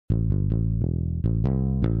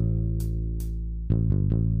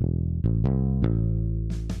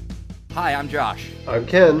Hi, I'm Josh. I'm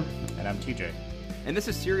Ken. And I'm TJ. And this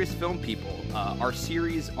is Serious Film People, our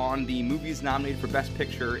series on the movies nominated for Best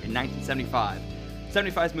Picture in 1975.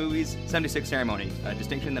 75 movies, 76 ceremony, a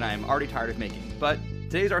distinction that I am already tired of making. But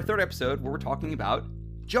today's our third episode where we're talking about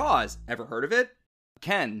Jaws. Ever heard of it?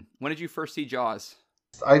 Ken, when did you first see Jaws?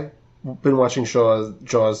 I've been watching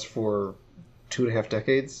Jaws for 2.5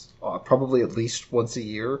 decades, probably at least once a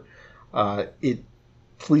year. It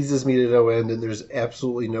pleases me to no end, and there's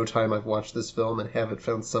absolutely no time I've watched this film and haven't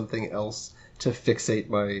found something else to fixate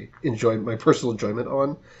my personal enjoyment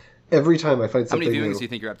on. Every time I find something How many viewings new, do you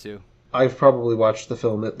think you're up to? I've probably watched the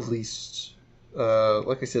film at least,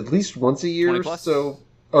 like I said, at least once a year. 20 plus? So,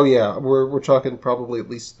 oh yeah, we're talking probably at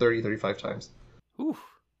least 30, 35 times. Ooh.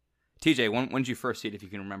 TJ, when did you first see it, if you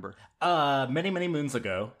can remember? Many moons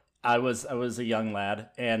ago. I was a young lad,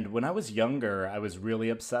 and when I was younger, I was really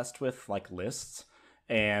obsessed with lists.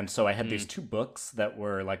 And so I had these two books that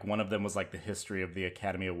were one of them was the history of the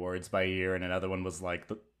Academy Awards by year, and another one was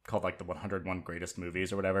called the 101 greatest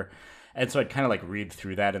movies or whatever. And so I'd kind of read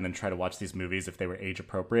through that and then try to watch these movies if they were age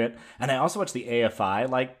appropriate. And I also watched the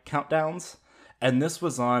AFI countdowns, and this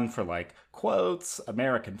was on for quotes,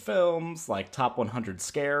 American films, top 100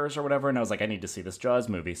 scares or whatever. And I was I need to see this Jaws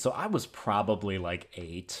movie. So I was probably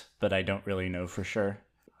 8, but I don't really know for sure.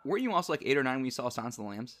 Were you also 8 or 9 when you saw Silence of the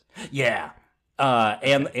Lambs? Yeah.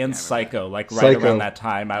 And Psycho, right Psycho. around that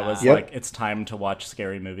time, I was it's time to watch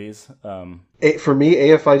scary movies. For me,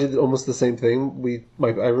 AFI did almost the same thing. I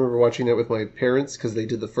remember watching it with my parents because they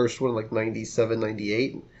did the first one 97,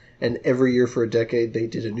 98, and every year for a decade they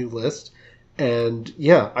did a new list. And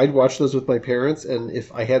yeah, I'd watch those with my parents, and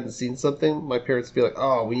if I hadn't seen something, my parents would be like,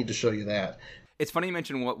 "Oh, we need to show you that." It's funny you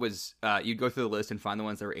mentioned what was, you'd go through the list and find the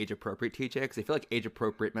ones that were age appropriate, TJ, because I feel age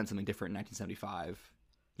appropriate meant something different in 1975.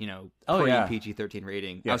 PG-13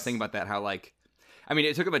 rating. Yes. I was thinking about that, how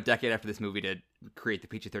it took them a decade after this movie to create the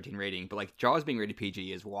PG-13 rating, but Jaws being rated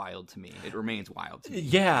PG is wild to me. It remains wild to me.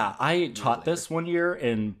 Yeah, I taught this one year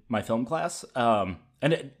in my film class, and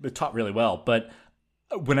it taught really well, but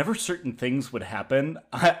whenever certain things would happen,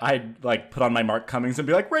 I'd put on my Mark Cummings and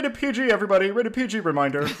be rated PG, everybody, rated PG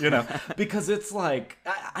reminder, because it's I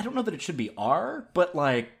don't know that it should be R, but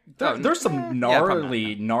there's some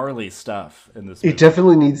gnarly stuff in this movie. It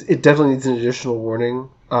definitely needs an additional warning.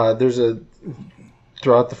 There's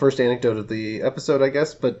throughout the first anecdote of the episode, I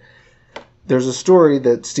guess, but there's a story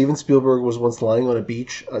that Steven Spielberg was once lying on a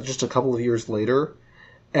beach just a couple of years later,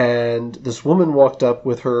 and this woman walked up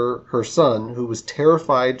with her son, who was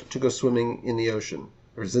terrified to go swimming in the ocean.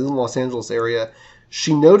 It was in the Los Angeles area.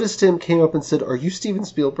 She noticed him, came up and said, "Are you Steven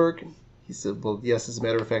Spielberg?" He said, "Well, yes, as a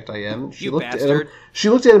matter of fact, I am." She looked at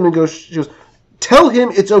him and she goes, "Tell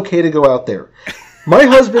him it's okay to go out there. My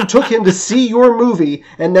husband took him to see your movie,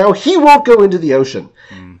 and now he won't go into the ocean."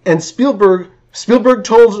 And Spielberg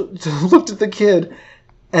looked at the kid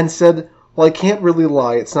and said, "Well, I can't really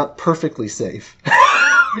lie. It's not perfectly safe."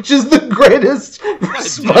 Which is the greatest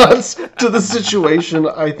response to the situation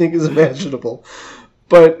I think is imaginable.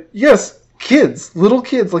 But yes, little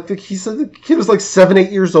kids, he said the kid was 7, 8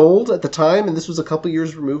 years old at the time, and this was a couple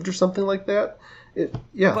years removed or something like that.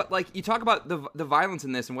 Yeah. But you talk about the violence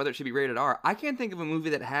in this and whether it should be rated R. I can't think of a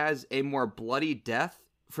movie that has a more bloody death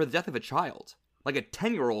for the death of a child. A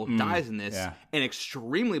 10-year-old dies in this in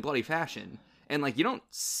extremely bloody fashion, and you don't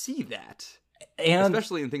see that. And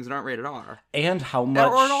especially in things that aren't rated R. And how much...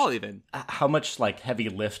 Or at all, even. How much, heavy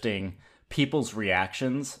lifting people's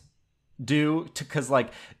reactions do to... Because,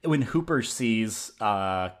 when Hooper sees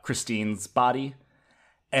Christine's body,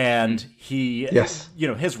 and he... Yes.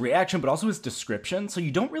 His reaction, but also his description, so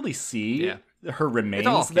you don't really see her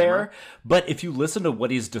remains there. Camera. But if you listen to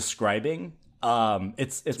what he's describing,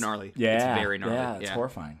 it's gnarly. Yeah. It's very gnarly. Yeah, it's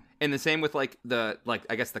horrifying. And the same with, I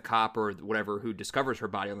guess the cop or whatever who discovers her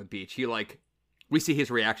body on the beach. He, we see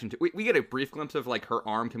his reaction to... We get a brief glimpse of, her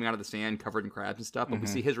arm coming out of the sand covered in crabs and stuff, but we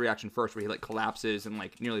see his reaction first where he, collapses and,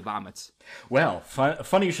 nearly vomits. Well,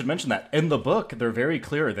 funny you should mention that. In the book, they're very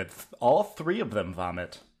clear that all 3 of them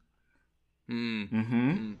vomit.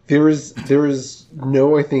 There is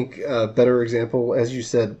no, I think, better example, as you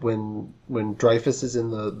said, when Dreyfus is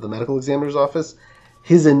in the medical examiner's office,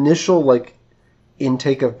 his initial,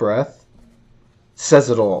 intake of breath says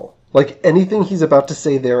it all. Anything he's about to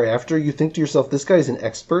say thereafter, you think to yourself, this guy's an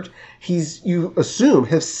expert. You assume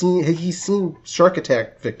he's seen shark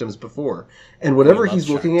attack victims before, and whatever he's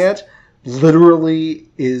looking at, literally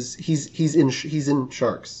he's in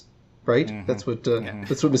sharks, right? Mm-hmm. That's what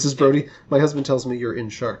Mrs. Brody, my husband, tells me. You're in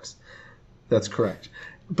sharks. That's correct.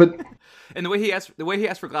 But and the way he asked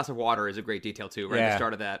for a glass of water is a great detail too, right? At the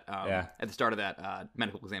start of that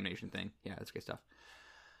medical examination thing. Yeah, that's great stuff.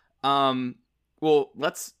 Well,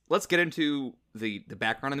 let's get into the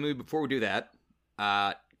background of the movie. Before we do that,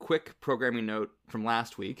 quick programming note from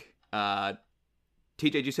last week.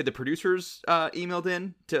 TJ, you said the producers emailed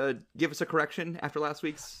in to give us a correction after last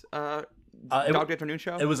week's Dog Day Afternoon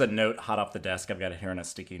show? It was a note hot off the desk. I've got it here on a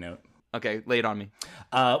sticky note. Okay, lay it on me.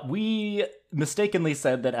 We mistakenly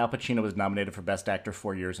said that Al Pacino was nominated for Best Actor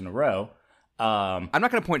 4 years in a row. I'm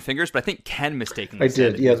not going to point fingers, but I think Ken mistakenly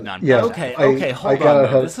said that he was not. Yeah. Okay, hold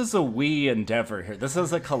on. This is a we endeavor here. This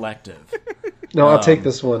is a collective. No, I'll take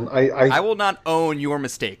this one. I will not own your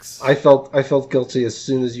mistakes. I felt guilty as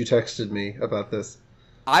soon as you texted me about this.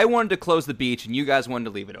 I wanted to close the beach, and you guys wanted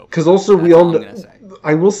to leave it open. Because also we all know,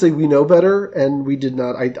 I will say we know better, and we did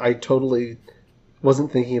not. I totally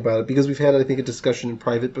wasn't thinking about it because we've had, I think, a discussion in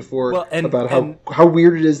private before about how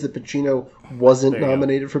weird it is that Pacino wasn't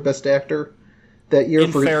nominated for Best Actor that year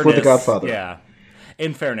for The Godfather. Yeah.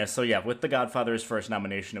 In fairness, so yeah, with The Godfather's first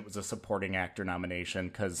nomination, it was a supporting actor nomination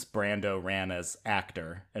because Brando ran as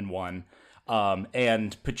actor and won.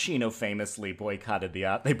 And Pacino famously boycotted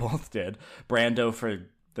they both did. Brando for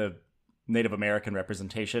the Native American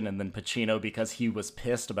representation, and then Pacino because he was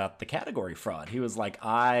pissed about the category fraud. He was like,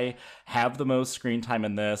 I have the most screen time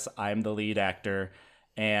in this. I'm the lead actor.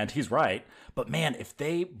 And he's right. But man, if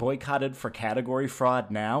they boycotted for category fraud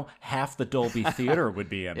now, half the Dolby Theater would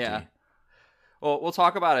be empty. Yeah. Well, we'll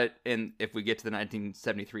talk about it if we get to the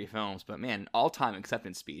 1973 films. But man, all-time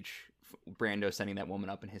acceptance speech, Brando sending that woman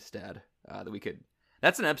up in his stead.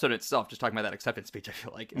 That's an episode in itself. Just talking about that acceptance speech, I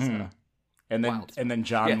feel like is and then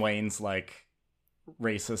John Wayne's like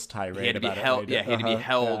racist tirade about it. Yeah, he had to be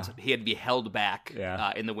held. He had to be held back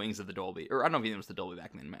in the wings of the Dolby, or I don't know if it was the Dolby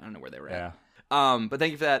back then. I don't know where they were at. But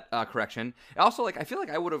thank you for that correction. Also, I feel like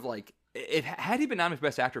I would have had he been nominated for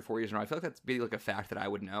Best Actor 4 years in a row, I feel like that's be like a fact that I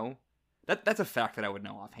would know. That's a fact that I would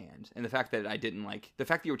know offhand, and the fact that I didn't the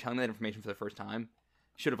fact that you were telling me that information for the first time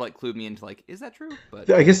should have clued me into is that true? But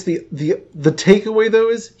I guess the takeaway though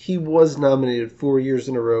is he was nominated 4 years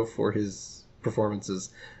in a row for his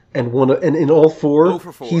performances, and in all four, 0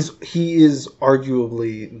 for 4. he is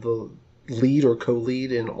arguably the lead or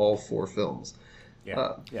co-lead in all 4 films.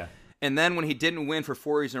 Yeah. And then when he didn't win for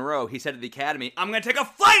 4 years in a row, he said to the Academy, "I'm going to take a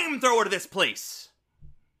flamethrower to this place."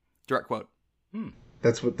 Direct quote.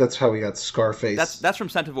 That's how he got Scarface. That's from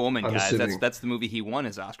Scent of a Woman, guys. Assuming. That's the movie he won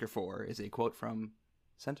his Oscar for. Is a quote from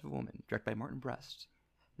Scent of a Woman, directed by Martin Brest,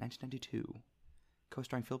 1992,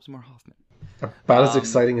 co-starring Philip Seymour Hoffman. About as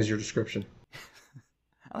exciting as your description.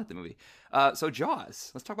 I like the movie. So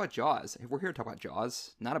Jaws. Let's talk about Jaws. We're here to talk about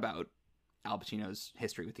Jaws, not about Al Pacino's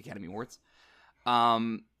history with the Academy Awards.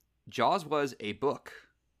 Jaws was a book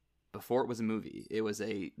before it was a movie. It was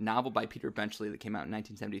a novel by Peter Benchley that came out in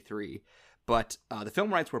 1973. But the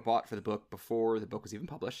film rights were bought for the book before the book was even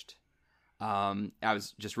published. I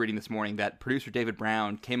was just reading this morning that producer David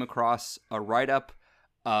Brown came across a write-up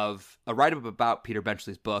about Peter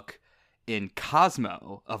Benchley's book in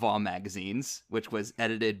Cosmo, of all magazines, which was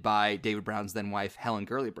edited by David Brown's then wife, Helen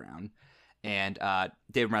Gurley Brown. And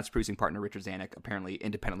David Brown's producing partner, Richard Zanuck, apparently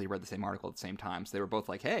independently read the same article at the same time. So they were both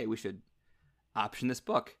like, hey, we should option this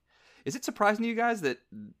book. Is it surprising to you guys that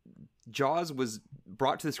Jaws was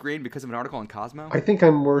brought to the screen because of an article in Cosmo? I think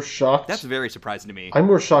I'm more shocked. That's very surprising to me. I'm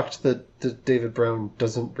more shocked that David Brown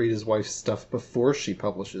doesn't read his wife's stuff before she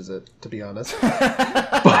publishes it, to be honest.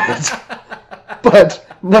 but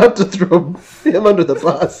not to throw him under the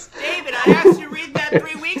bus. David, I asked you to read that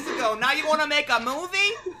 3 weeks ago. Now you want to make a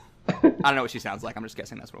movie? I don't know what she sounds like. I'm just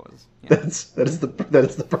guessing that's what it was. Yeah. That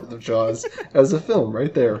is the birth of Jaws as a film,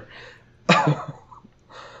 right there.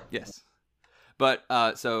 Yes. But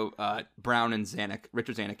so Brown and Zanuck,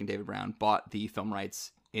 Richard Zanuck and David Brown, bought the film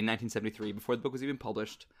rights in 1973 before the book was even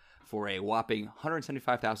published for a whopping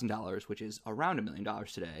 $175,000, which is around $1 million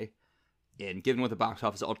today. And given what the box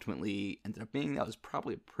office ultimately ended up being, that was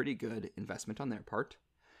probably a pretty good investment on their part.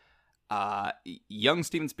 Young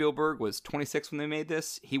Steven Spielberg was 26 when they made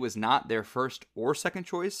this. He was not their first or second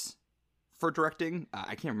choice for directing.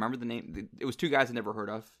 I can't remember the name. It was 2 guys I never heard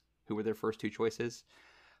of who were their first 2 choices.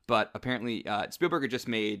 But apparently, Spielberg had just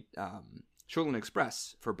made Sugarland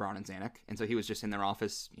Express for Brown and Zanuck, and so he was just in their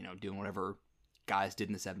office, doing whatever guys did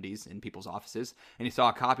in the 70s in people's offices, and he saw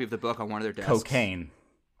a copy of the book on one of their desks. Cocaine.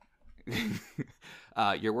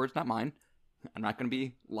 Your words, not mine. I'm not going to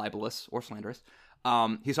be libelous or slanderous.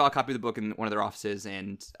 He saw a copy of the book in one of their offices,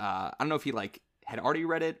 and I don't know if he had already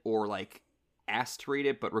read it or asked to read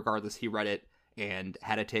it, but regardless, he read it and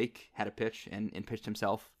had a pitch, and pitched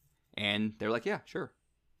himself, and they're like, yeah, sure.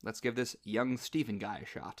 Let's give this young Steven guy a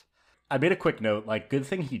shot. I made a quick note, good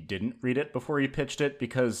thing he didn't read it before he pitched it,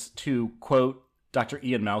 because to quote Dr.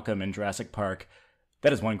 Ian Malcolm in Jurassic Park,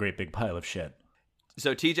 That is one great big pile of shit.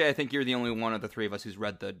 So TJ, I think you're the only one of the three of us who's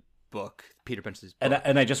read the book, Peter Benchley's book.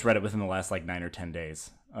 And I just read it within the last 9 or 10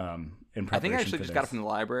 days. In preparation I think I actually for just this. got it from the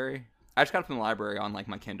library. I just got it from the library on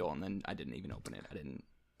my Kindle, and then I didn't even open it. I didn't.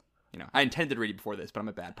 I intended to read it before this, but I'm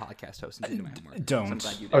a bad podcast host and didn't do my homework. Don't. So I'm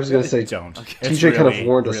glad you did. I was going to say, Don't. Okay. It's TJ kind of really,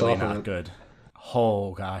 warned us really off on not it. good.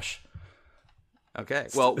 Oh gosh. Okay.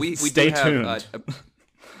 Well, we Stay do have tuned.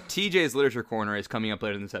 TJ's Literature Corner is coming up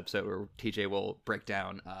later in this episode, where TJ will break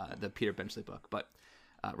down the Peter Benchley book. But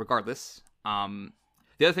regardless, the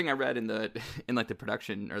other thing I read in the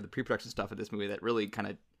production or the pre-production stuff of this movie that really kind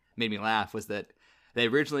of made me laugh was that they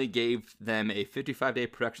originally gave them a 55-day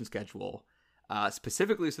production schedule,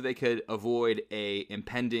 specifically so they could avoid a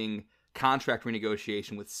impending contract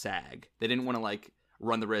renegotiation with SAG. They didn't want to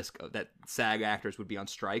run the risk of that SAG actors would be on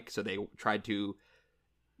strike, so they tried to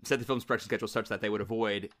set the film's production schedule such that they would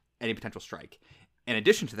avoid any potential strike. In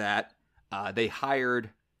addition to that, they hired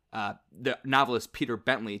the novelist Peter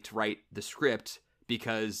Bentley to write the script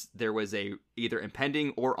because there was a either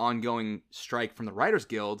impending or ongoing strike from the Writers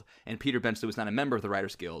Guild, and Peter Benchley was not a member of the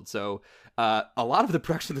Writers Guild. So a lot of the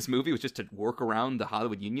production of this movie was just to work around the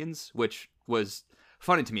Hollywood unions, which was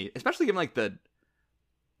funny to me, especially given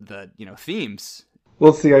the themes.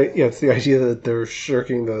 well, it's the idea that they're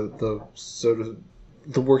shirking the sort of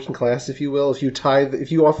the working class, if you will. We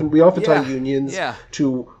often tie unions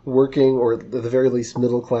to working, or at the very least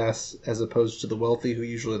middle class, as opposed to the wealthy, who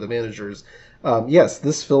usually are the managers. Yes,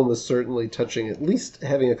 this film is certainly touching, at least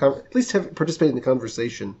participating in the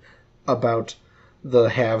conversation about the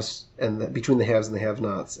haves and between the haves and the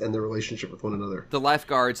have-nots and their relationship with one another. The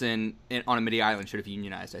lifeguards on Amity Island should have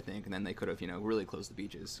unionized, I think, and then they could have really closed the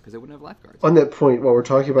beaches because they wouldn't have lifeguards. On that point, while we're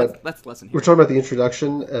talking about let's listen here. We're talking about the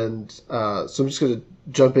introduction, and so I'm just going to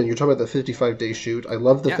jump in. You're talking about the 55-day shoot. I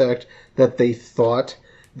love the fact that they thought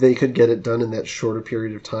they could get it done in that shorter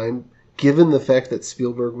period of time, given the fact that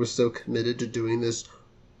Spielberg was so committed to doing this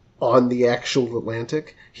on the actual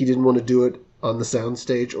Atlantic. He didn't want to do it on the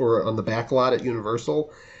soundstage or on the back lot at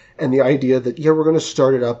Universal. And the idea that, we're going to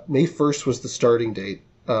start it up. May 1st was the starting date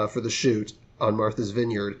for the shoot on Martha's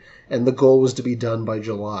Vineyard, and the goal was to be done by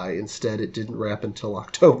July. Instead, it didn't wrap until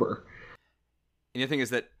October. And the thing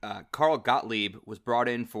is that Carl Gottlieb was brought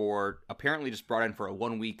in for a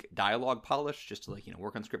 1-week dialogue polish, just to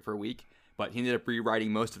work on the script for a week. But he ended up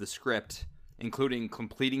rewriting most of the script, including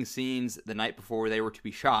completing scenes the night before they were to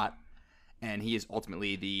be shot. And he is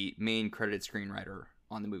ultimately the main credited screenwriter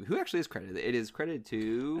on the movie. Who actually is credited? It is credited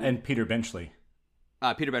to... And Peter Benchley.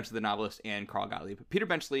 Peter Benchley, the novelist, and Carl Gottlieb. Peter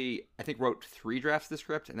Benchley, I think, wrote 3 drafts of the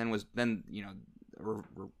script, and then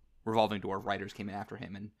revolving door writers came in after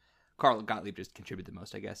him, and Carl Gottlieb just contributed the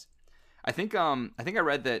most, I guess. I think I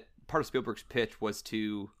read that part of Spielberg's pitch was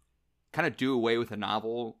to kind of do away with the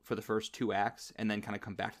novel for the first 2 acts, and then kind of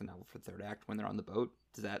come back to the novel for the 3rd act when they're on the boat.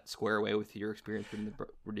 Does that square away with your experience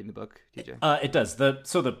reading the book, TJ? It does.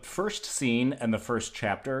 So the first scene and the first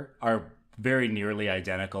chapter are very nearly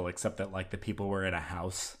identical, except that the people were in a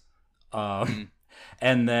house. And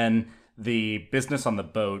then the business on the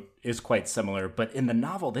boat is quite similar, but in the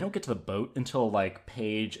novel, they don't get to the boat until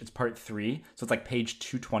it's part 3. So it's page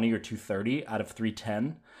 220 or 230 out of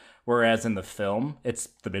 310. Whereas in the film, it's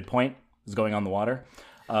the midpoint is going on the water.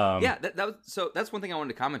 That's one thing I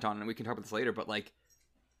wanted to comment on, and we can talk about this later, but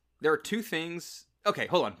there are 2 things. Okay,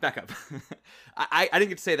 hold on, back up. I didn't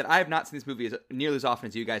get to say that I have not seen this movie nearly as often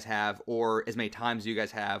as you guys have, or as many times as you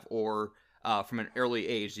guys have, or from an early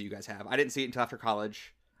age that you guys have. I didn't see it until after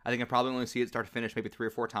college. I think I probably only see it start to finish maybe 3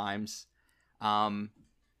 or 4 times.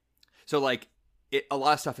 So a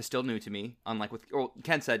lot of stuff is still new to me. Unlike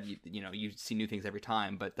Ken said, you see new things every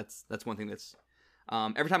time, but that's one thing that's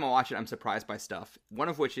every time I watch it, I'm surprised by stuff. One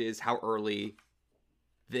of which is how early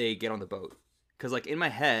they get on the boat. Because in my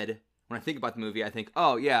head, when I think about the movie, I think,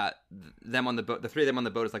 oh yeah, them on the boat. The 3 of them on the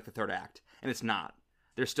boat is the 3rd act, and it's not.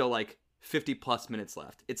 There's still 50 plus minutes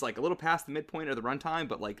left. It's a little past the midpoint of the runtime,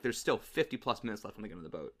 but there's still 50 plus minutes left when they get on the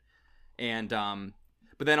boat. And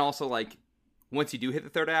but then also once you do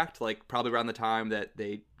hit the 3rd act, probably around the time that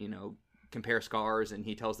they compare scars and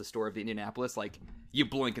he tells the story of the Indianapolis, you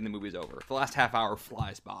blink and the movie's over. The last half hour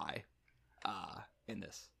flies by in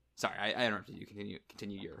this. Sorry, I interrupted you.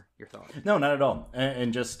 Continue your thought. No, not at all.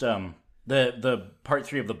 And just the part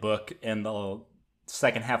 3 of the book and the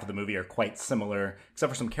second half of the movie are quite similar,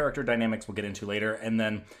 except for some character dynamics we'll get into later. And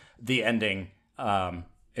then the ending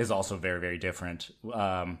is also very, very different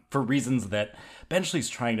for reasons that Benchley's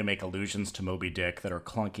trying to make allusions to Moby Dick that are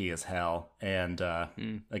clunky as hell. And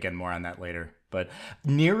again, more on that later. But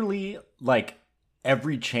nearly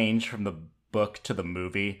every change from the book to the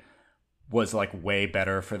movie was like way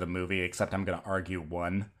better for the movie, except I'm going to argue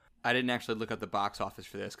one. I didn't actually look up the box office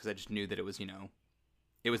for this because I just knew that it was,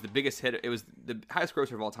 it was the biggest hit. It was the highest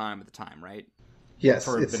grosser of all time at the time, right? Yes,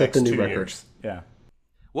 For it the set the next new 2 record. years. Yeah.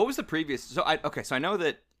 What was the previous? So I know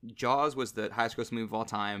that Jaws was the highest grossing movie of all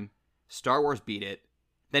time. Star Wars beat it.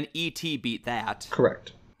 Then E.T. beat that.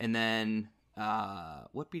 Correct. And then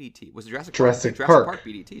what beat E.T.? Was it Jurassic Park? Jurassic Jurassic Park. Park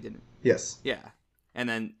beat E.T., didn't it? Yes. Yeah. And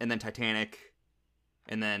then Titanic,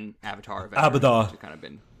 and then Avatar. Avatar. Which has kind of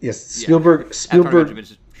been Yes, Spielberg. Avatar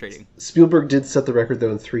Avengers trading Spielberg did set the record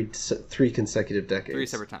though in three consecutive decades. 3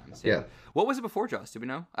 separate times. Yeah. What was it before Jaws? Do we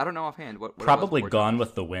know? I don't know offhand. What Probably it was before Gone Jaws.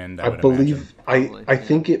 with the Wind, I would believe imagine. I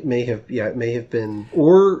think it may have been,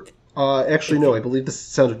 or actually no, I believe the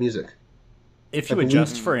Sound of Music. If you believe-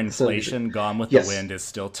 adjust for inflation, Gone with Yes. the Wind is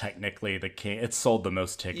still technically the king. It sold the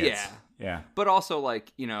most tickets. Yeah. Yeah. But also,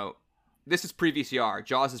 like, this is pre-VCR.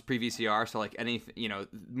 Jaws is pre-VCR, so, like, anything,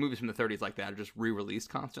 movies from the 30s like that are just re-released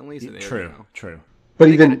constantly. So they, True. But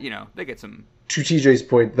they even get, they get some... to TJ's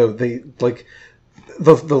point though, they like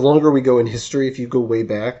the longer we go in history, if you go way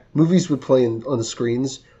back, movies would play on the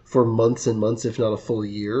screens for months and months, if not a full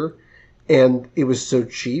year, and it was so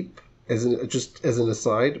cheap. Just as an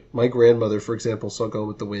aside, my grandmother, for example, saw Gone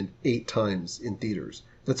with the Wind 8 times in theaters.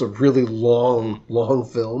 That's a really long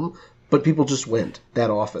film, but people just went that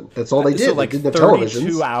often. That's all they did. So like they didn't have 32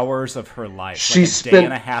 televisions. hours of her life. She like a spent- day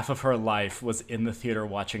and a half of her life was in the theater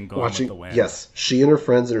watching Gone with the Wind. Yes, she and her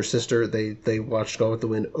friends and her sister, they watched Gone with the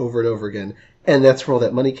Wind over and over again, and that's where all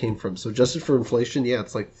that money came from. So adjusted for inflation, yeah,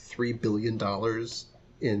 it's like $3 billion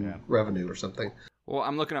in revenue or something. Well,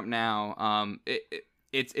 I'm looking up now.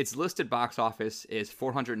 Its listed box office is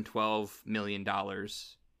 $412 million in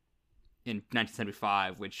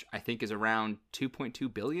 1975, which I think is around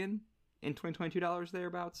 $2.2 billion in 2022 dollars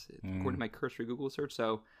thereabouts, according to my cursory Google search.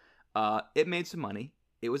 So, it made some money.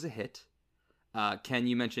 It was a hit. Ken,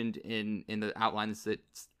 you mentioned in the outlines that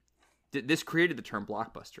this created the term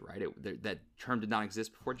blockbuster, right? That term did not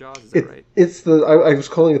exist before Jaws. Is that right? It's I was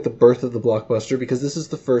calling it the birth of the blockbuster because this is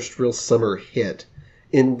the first real summer hit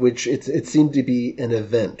in which it seemed to be an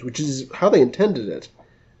event, which is how they intended it.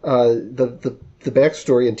 The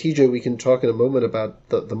backstory, and TJ, we can talk in a moment about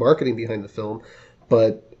the marketing behind the film,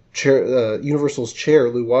 but Universal's chair,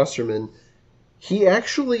 Lou Wasserman, he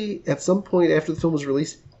actually, at some point after the film was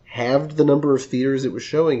released, halved the number of theaters it was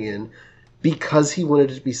showing in because he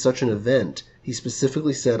wanted it to be such an event. He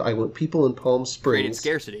specifically said, I want people in Palm Springs... Created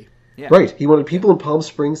scarcity. Yeah. Right. He wanted people in Palm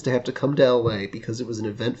Springs to have to come to LA because it was an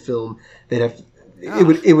event film. They'd have...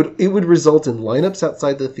 It would result in lineups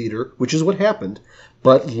outside the theater, which is what happened.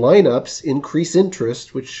 But lineups increase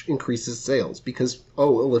interest, which increases sales. Because,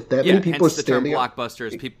 if that many people are hence the term standing up...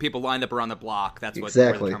 blockbusters. People lined up around the block. That's where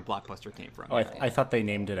Exactly. the term blockbuster came from. Oh, I thought they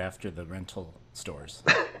named it after the rental stores.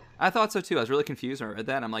 I thought so too. I was really confused when I read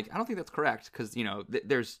that. I'm like, I don't think that's correct because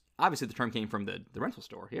there's obviously the term came from the rental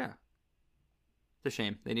store. Yeah, it's a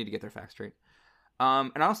shame. They need to get their facts straight.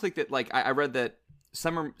 And I also think that I read that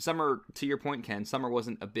summer to your point, Ken, summer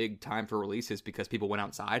wasn't a big time for releases because people went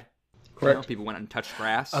outside. Correct. People went out and touched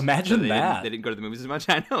grass. Imagine that. They didn't go to the movies as much.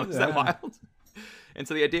 I know. Is that wild? And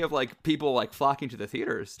so the idea of people flocking to the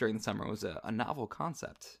theaters during the summer was a novel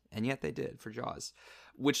concept, and yet they did for Jaws,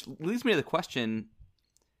 which leads me to the question: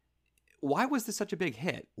 why was this such a big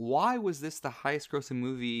hit? Why was this the highest grossing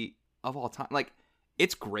movie of all time?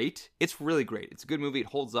 It's great. It's really great. It's a good movie. It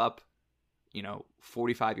holds up,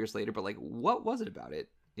 45 years later. But what was it about it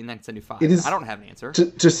in 1975? I don't have an answer.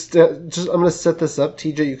 Just I'm going to set this up.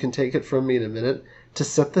 TJ, you can take it from me in a minute. To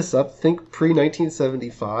set this up, think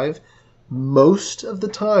pre-1975. Most of the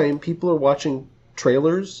time, people are watching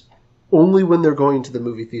trailers only when they're going to the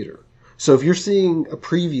movie theater. So if you're seeing a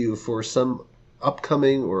preview for some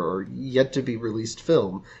upcoming or yet to be released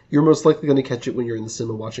film, you're most likely going to catch it when you're in the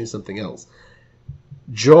cinema watching something else.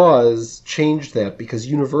 Jaws changed that because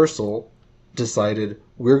Universal decided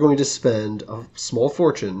we're going to spend a small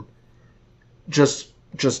fortune just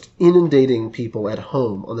inundating people at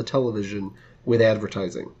home on the television with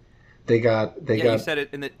advertising. You said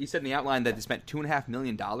it you said in the outline that they spent $2.5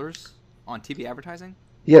 million on TV advertising.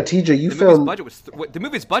 Yeah, TJ, the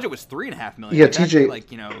movie's budget was $3.5 million. Yeah,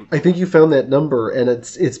 TJ, I think you found that number, and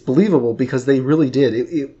it's believable because they really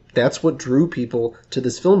did. That's what drew people to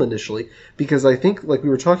this film initially. Because I think, like we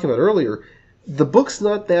were talking about earlier, the book's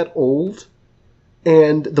not that old,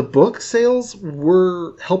 and the book sales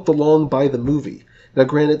were helped along by the movie. Now,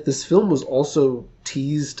 granted, this film was also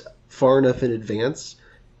teased far enough in advance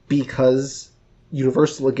because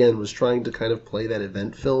Universal, again, was trying to kind of play that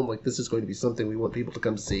event film. Like, this is going to be something we want people to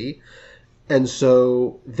come see. And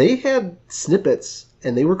so they had snippets,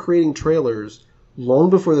 and they were creating trailers long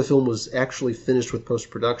before the film was actually finished with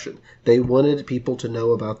post-production. They wanted people to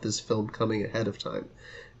know about this film coming ahead of time.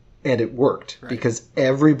 And it worked, because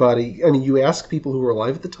everybody, I mean, you ask people who were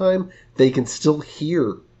alive at the time, they can still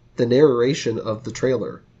hear the narration of the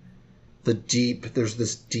trailer. The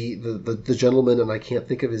gentleman, and I can't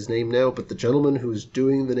think of his name now, but the gentleman who's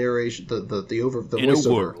doing the narration, the voiceover. In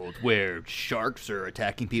a world where sharks are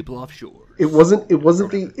attacking people offshore. It wasn't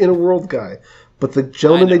the In a World guy, but the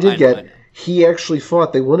gentleman they did get, he actually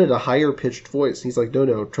fought. They wanted a higher pitched voice. He's like,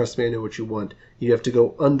 no, trust me, I know what you want. You have to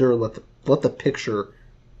go under and let the picture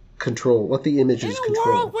control, let the images control.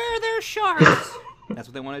 In a world where there's sharks. That's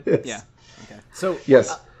what they wanted? Yes. Yeah. Okay. So,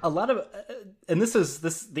 yes. A lot of, and this is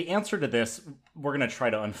the answer to this, we're going to try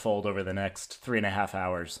to unfold over the next 3.5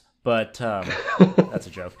 hours. But that's a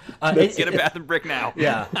joke. Get a bath and brick now.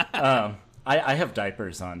 Yeah. I have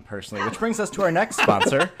diapers on, personally, which brings us to our next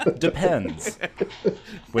sponsor, Depends.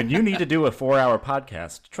 When you need to do a 4-hour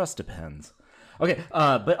podcast, trust Depends. Okay,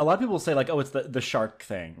 but a lot of people say, like, oh, it's the shark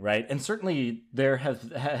thing, right? And certainly there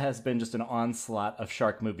has been just an onslaught of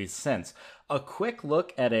shark movies since. A quick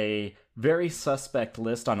look at a very suspect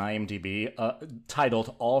list on IMDb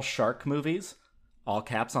titled All Shark Movies, all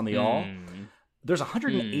caps on the all. There's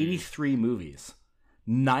 183 movies,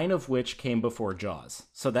 9 of which came before Jaws.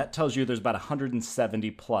 So that tells you there's about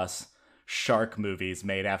 170 plus shark movies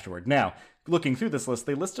made afterward. Now, looking through this list,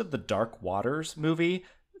 they listed the Dark Waters movie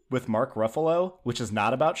with Mark Ruffalo, which is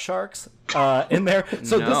not about sharks, in there.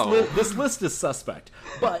 So this list is suspect.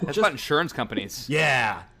 But that's about insurance companies.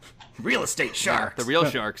 Yeah. Real estate sharks. The real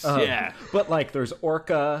sharks. Yeah. But like there's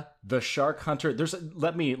Orca, The Shark Hunter.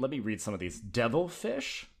 Let me read some of these.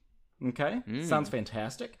 Devilfish. Okay. Sounds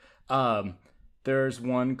fantastic. There's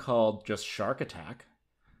one called just Shark Attack.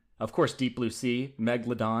 Of course, Deep Blue Sea,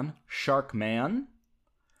 Megalodon, Shark Man,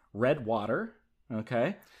 Red Water.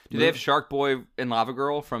 Okay. Do they have Shark Boy and Lava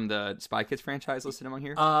Girl from the Spy Kids franchise listed among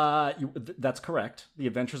here? That's correct. The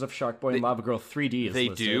Adventures of Shark Boy and Lava Girl 3D is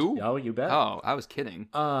listed. They do? Oh, you bet. Oh, I was kidding.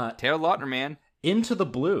 Taylor Lautner, man. Into the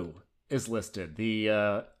Blue is listed.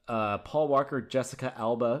 The Paul Walker, Jessica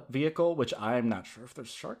Alba vehicle, which I'm not sure if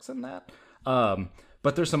there's sharks in that.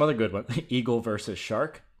 But there's some other good ones. Eagle versus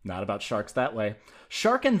Shark. Not about sharks that way.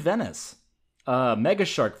 Shark in Venice. Mega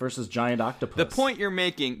Shark versus Giant Octopus. The point you're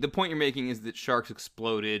making is that sharks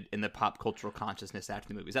exploded in the pop cultural consciousness after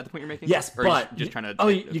the movie. Is that the point you're making? Yes, or but just trying to. Oh,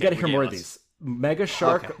 you got to hear more of these. Mega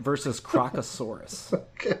Shark versus Crocosaurus.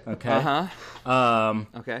 Okay.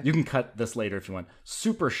 Okay. You can cut this later if you want.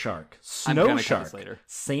 Super Shark, Snow Shark,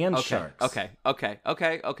 Sand Sharks. Okay.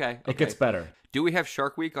 It gets better. Do we have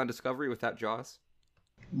Shark Week on Discovery without Jaws?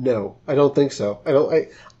 No, I don't think so.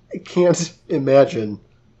 I can't imagine.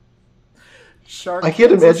 Shark. I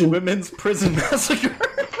can't imagine women's prison massacre.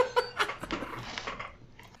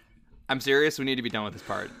 I'm serious. We need to be done with this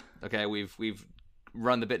part. Okay, we've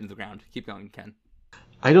run the bit into the ground. Keep going, Ken.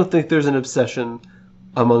 I don't think there's an obsession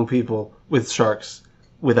among people with sharks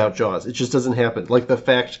without Jaws. It just doesn't happen. Like the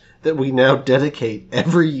fact that we now dedicate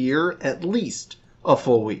every year at least a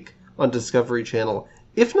full week on Discovery Channel,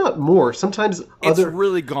 if not more. Sometimes it's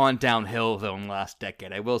really gone downhill though in the last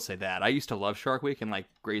decade. I will say that. I used to love Shark Week in like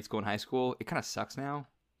grade school and high school. It kind of sucks now,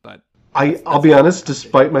 but I'll be honest.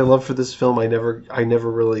 Despite my love for this film, I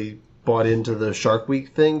never really bought into the Shark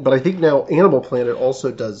Week thing. But I think now Animal Planet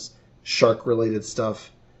also does shark related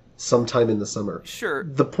stuff sometime in the summer. Sure.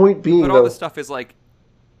 The point being, but all this stuff is like,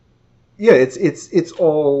 yeah, it's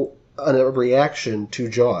all a reaction to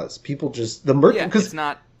Jaws. People just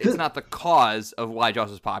it's not the cause of why Jaws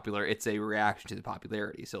was popular. It's a reaction to the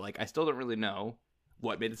popularity. So, like, I still don't really know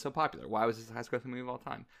what made it so popular. Why was this the highest grossing movie of all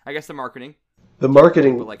time? I guess the marketing. But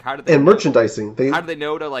like, how did they merchandising. How did they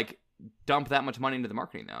know to like dump that much money into the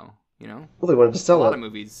marketing though? You know. Well, they wanted to sell a lot of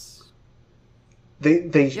movies.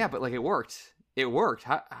 They yeah, but like it worked. It worked.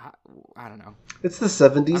 I don't know. It's the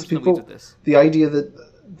 70s. People. The idea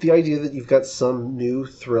that you've got some new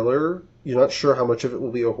thriller. You're not sure how much of it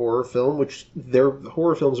will be a horror film, which their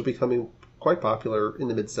horror films are becoming quite popular in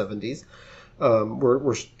the mid-70s.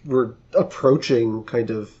 We're approaching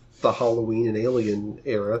kind of the Halloween and Alien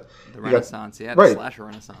era. The Renaissance, the slasher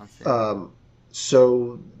Renaissance. Yeah.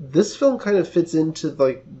 So this film kind of fits into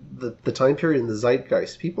like the time period in the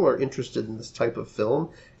zeitgeist. People are interested in this type of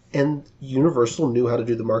film, and Universal knew how to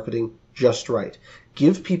do the marketing just right.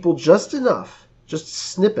 Give people just enough. Just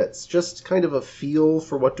snippets, just kind of a feel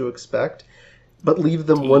for what to expect, but leave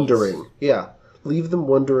them wondering. Yeah, leave them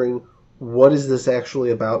wondering, what is this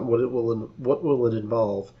actually about? What will it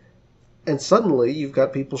involve? And suddenly you've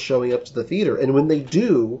got people showing up to the theater, and when they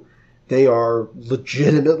do, they are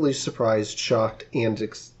legitimately surprised, shocked, and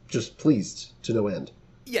just pleased to no end.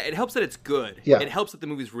 Yeah, it helps that it's good. Yeah. It helps that the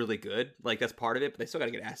movie's really good. Like, that's part of it, but they still got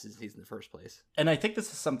to get asses in the first place. And I think this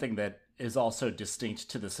is something that is also distinct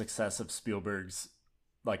to the success of Spielberg's,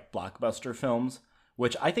 like, blockbuster films,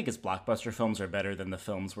 which I think his blockbuster films are better than the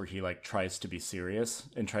films where he, like, tries to be serious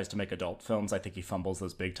and tries to make adult films. I think he fumbles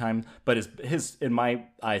those big time. But his in my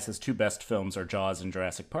eyes, his two best films are Jaws and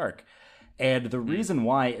Jurassic Park. And the reason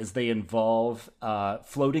why is they involve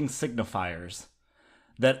floating signifiers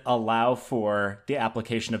that allow for the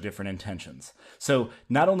application of different intentions. So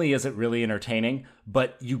not only is it really entertaining,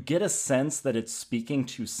 but you get a sense that it's speaking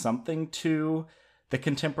to something to the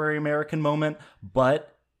contemporary American moment,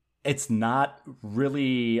 but it's not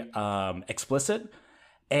really explicit.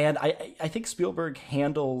 And I think Spielberg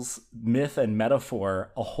handles myth and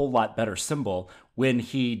metaphor a whole lot better symbol when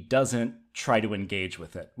he doesn't try to engage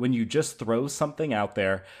with it. When you just throw something out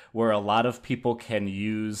there where a lot of people can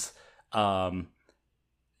use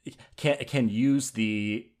can use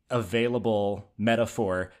the available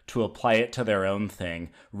metaphor to apply it to their own thing,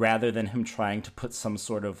 rather than him trying to put some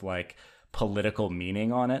sort of like political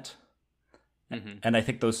meaning on it. Mm-hmm. And I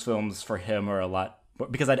think those films for him are a lot,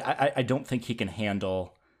 because I don't think he can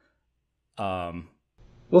handle. Well,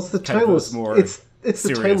 it's the timeless. It's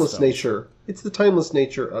the timeless nature. It's the timeless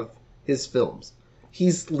nature of his films.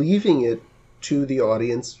 He's leaving it to the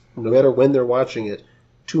audience, no matter when they're watching it,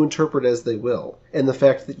 to interpret as they will. And the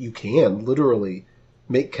fact that you can literally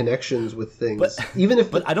make connections with things,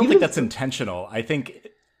 but I don't think that's intentional. I think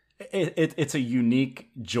it's a unique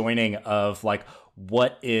joining of like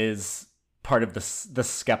what is part of the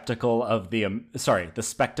spectacle of the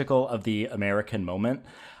American moment.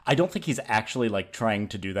 I don't think he's actually like trying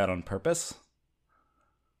to do that on purpose.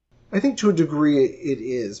 I think to a degree it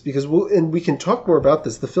is, because we can talk more about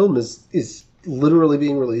this. The film is literally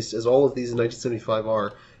being released, as all of these in 1975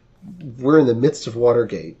 are. We're in the midst of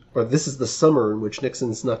Watergate, or this is the summer in which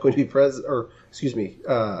Nixon's not going to be president, or excuse me.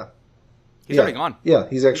 He's already gone. Yeah,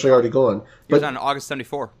 he's actually already gone. He was on August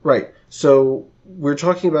 74. Right. So we're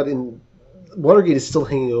talking about Watergate is still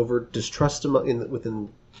hanging over, distrust within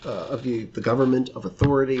of the government, of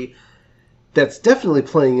authority. That's definitely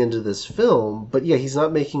playing into this film, but yeah, he's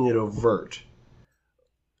not making it overt.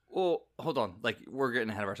 Well, hold on. Like, we're getting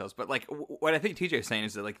ahead of ourselves. But, like, what I think TJ is saying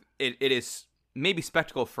is that, like, it is maybe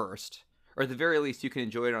spectacle first, or at the very least, you can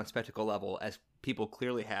enjoy it on a spectacle level, as people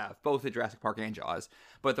clearly have, both at Jurassic Park and Jaws.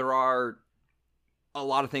 But there are a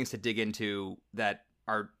lot of things to dig into that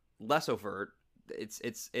are less overt.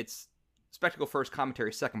 It's spectacle first,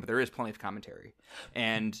 commentary second, but there is plenty of commentary.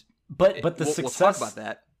 And but the success, we'll talk about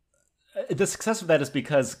that. The success of that is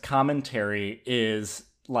because commentary is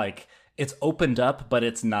like, it's opened up, but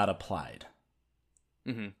it's not applied.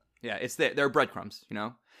 Mm-hmm. Yeah, there are breadcrumbs, you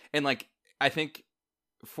know? And like, I think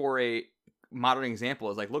for a modern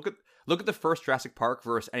example is like, look at the first Jurassic Park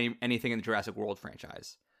versus anything in the Jurassic World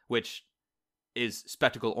franchise, which is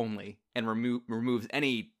spectacle only and removes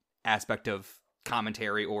any aspect of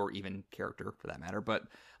commentary or even character for that matter. But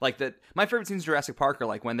like my favorite scenes in Jurassic Park are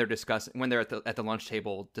like when they're at the lunch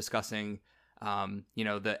table discussing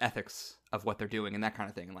the ethics of what they're doing and that kind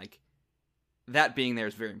of thing. And like that being there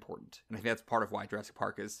is very important. And I think that's part of why Jurassic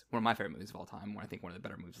Park is one of my favorite movies of all time. I think one of the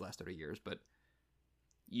better movies of the last 30 years. But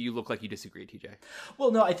you look like you disagree, TJ.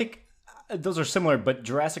 Well, no, I think those are similar, but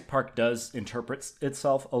Jurassic Park does interpret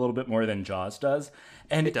itself a little bit more than Jaws does.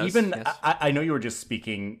 And it does, even, yes. I know you were just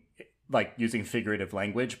speaking, like, using figurative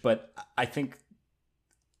language, but I think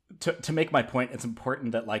to make my point, it's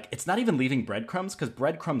important that, like, it's not even leaving breadcrumbs, because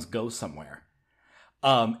breadcrumbs go somewhere.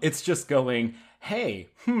 It's just going, hey,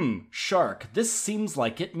 shark, this seems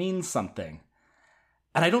like it means something.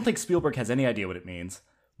 And I don't think Spielberg has any idea what it means.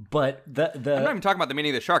 But I'm not even talking about the meaning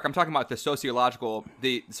of the shark. I'm talking about the sociological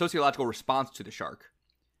response to the shark.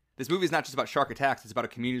 This movie is not just about shark attacks. It's about a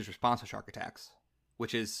community's response to shark attacks,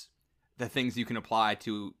 which is the things you can apply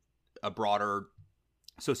to a broader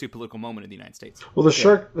socio-political moment in the United States. Well, the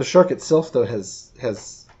shark itself, though,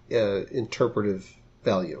 has interpretive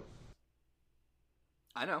value.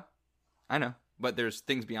 I know. But there's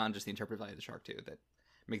things beyond just the interpretive value of the shark, too, that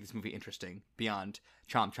make this movie interesting beyond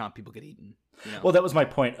chomp chomp, people get eaten. You know? Well, that was my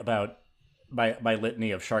point about my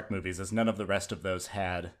litany of shark movies, is none of the rest of those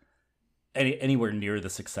had anywhere near the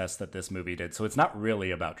success that this movie did. So it's not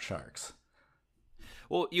really about sharks.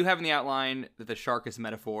 Well, you have in the outline that the shark is a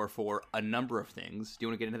metaphor for a number of things. Do you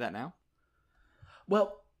want to get into that now?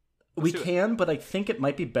 Well, we can, but I think it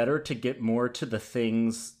might be better to get more to the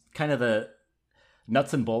things, kind of the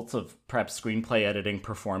nuts and bolts of perhaps screenplay editing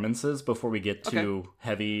performances before we get to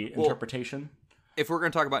heavy interpretation. If we're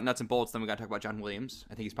going to talk about nuts and bolts, then we got to talk about John Williams.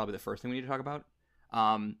 I think he's probably the first thing we need to talk about.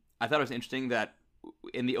 I thought it was interesting that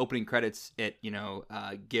in the opening credits, it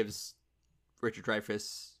gives Richard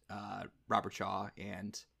Dreyfuss, Robert Shaw,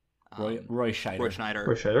 and Roy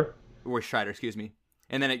Scheider. Roy Scheider, excuse me.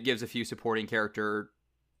 And then it gives a few supporting character.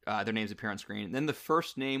 Their names appear on screen. And then the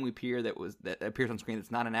first name that appears on screen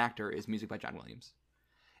that's not an actor is music by John Williams.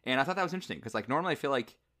 And I thought that was interesting because like normally I feel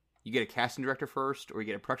like you get a casting director first or you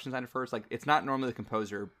get a production designer first. Like it's not normally the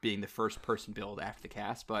composer being the first person billed after the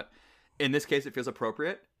cast, but in this case it feels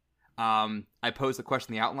appropriate. I posed the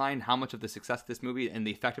question in the outline: how much of the success of this movie and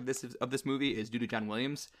the effectiveness of this movie is due to John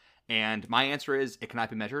Williams? And my answer is it cannot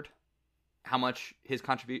be measured. How much he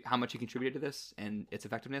contributed to this and its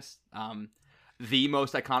effectiveness. The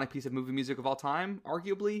most iconic piece of movie music of all time,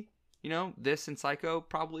 arguably. This and Psycho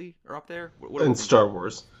probably are up there. And Star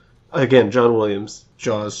Wars. Again, John Williams,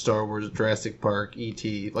 Jaws, Star Wars, Jurassic Park,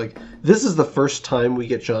 E.T. Like, this is the first time we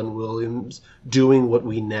get John Williams doing what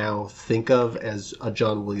we now think of as a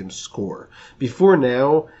John Williams score. Before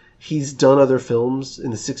now, he's done other films. In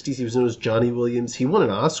the 60s, he was known as Johnny Williams. He won an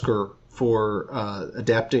Oscar for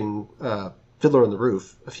adapting Fiddler on the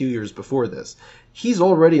Roof a few years before this. He's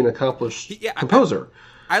already an accomplished composer.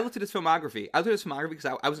 I looked at his filmography. Because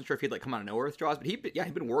I wasn't sure if he'd come out of nowhere with Jaws, but he'd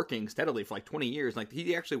been working steadily for 20 years. Like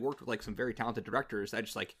he actually worked with some very talented directors. I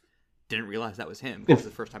just didn't realize that was him. It was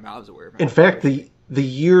the first time I was aware of him. In fact, the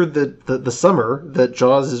year that the summer that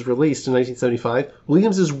Jaws is released in 1975,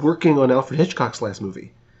 Williams is working on Alfred Hitchcock's last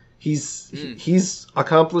movie. He's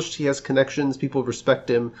accomplished. He has connections. People respect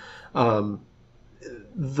him.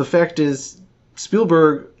 The fact is,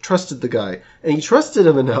 Spielberg trusted the guy, and he trusted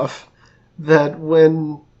him enough that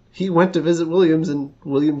when he went to visit Williams, and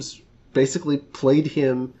Williams basically played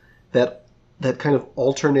him that kind of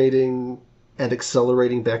alternating and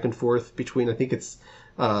accelerating back and forth between, I think it's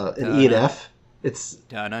an E and F. It's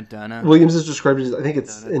Williams has described it as, I think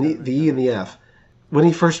it's the E and the F. When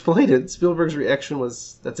he first played it, Spielberg's reaction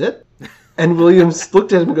was, "That's it?" And Williams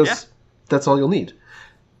looked at him and goes, "That's all you'll need."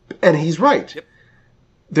 And he's right. Yep.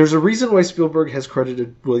 There's a reason why Spielberg has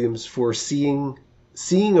credited Williams for seeing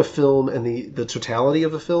a film and the totality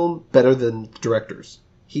of a film better than directors.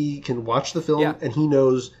 He can watch the film and he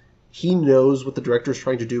knows what the director is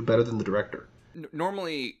trying to do better than the director.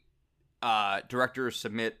 Normally, directors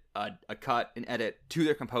submit a cut and edit to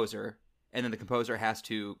their composer, and then the composer has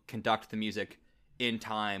to conduct the music in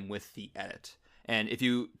time with the edit. And if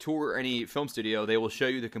you tour any film studio, they will show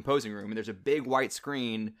you the composing room, and there's a big white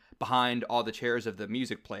screen behind all the chairs of the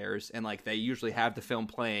music players, and they usually have the film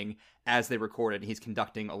playing as they record it, and he's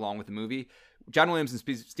conducting along with the movie. John Williams and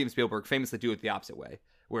Steven Spielberg famously do it the opposite way,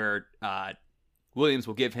 where Williams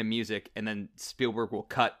will give him music, and then Spielberg will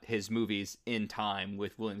cut his movies in time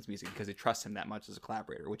with Williams' music because he trusts him that much as a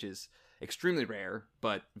collaborator, which is extremely rare,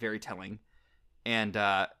 but very telling. And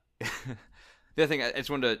the other thing, I just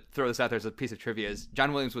wanted to throw this out there as a piece of trivia, is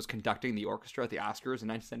John Williams was conducting the orchestra at the Oscars in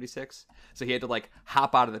 1976, so he had to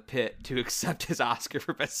hop out of the pit to accept his Oscar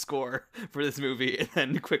for Best Score for this movie, and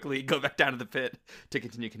then quickly go back down to the pit to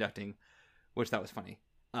continue conducting, which that was funny.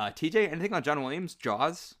 TJ, anything on John Williams?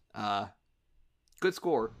 Jaws? Good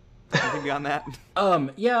score. Anything beyond that?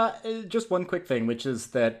 Just one quick thing, which is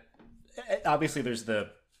that obviously there's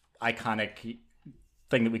the iconic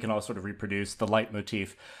thing that we can all sort of reproduce, the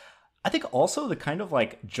leitmotif. I think also the kind of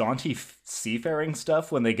jaunty seafaring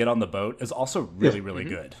stuff when they get on the boat is also really, really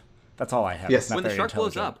good. That's all I have. Yes. It's not when the very shark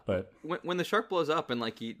blows up, but when the shark blows up and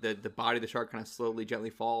the body of the shark kind of slowly, gently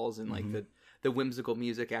falls, and the whimsical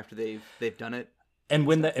music after they've done it, and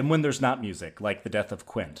when there's not music, like the death of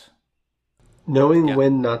Quint, knowing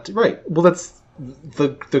when not to, right. Well, that's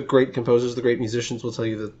the great composers, the great musicians will tell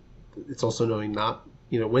you that it's also knowing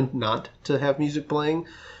when not to have music playing.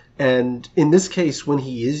 And in this case, when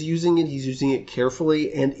he is using it, he's using it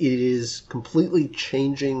carefully, and it is completely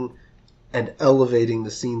changing and elevating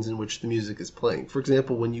the scenes in which the music is playing. For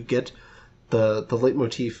example, when you get the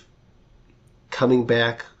leitmotif coming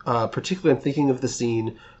back, particularly I'm thinking of the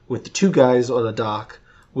scene with the two guys on a dock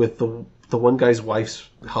with the one guy's wife's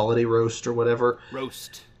holiday roast or whatever.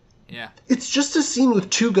 Roast. Yeah. It's just a scene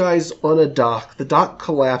with two guys on a dock. The dock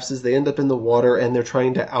collapses, they end up in the water, and they're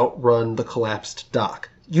trying to outrun the collapsed dock.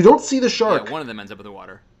 You don't see the shark. Yeah, one of them ends up in the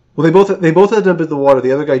water. Well, they both end up in the water.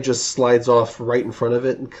 The other guy just slides off right in front of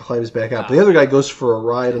it and climbs back out. The other guy goes for a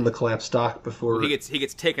ride on the collapsed dock before... Well, he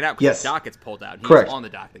gets taken out because the dock gets pulled out. He's Correct. On the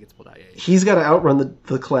dock that gets pulled out. Yeah. He's got to outrun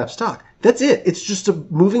the collapsed dock. That's it. It's just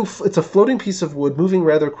it's a floating piece of wood moving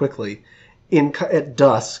rather quickly at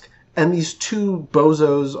dusk, and these two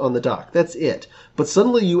bozos on the dock. That's it. But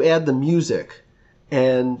suddenly you add the music,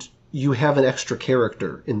 and you have an extra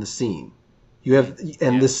character in the scene.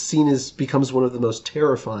 This scene becomes one of the most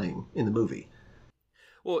terrifying in the movie.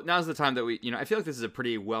 Well, now's the time that I feel like this is a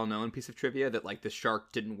pretty well-known piece of trivia that like the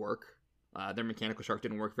shark didn't work. Their mechanical shark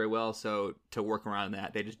didn't work very well, so to work around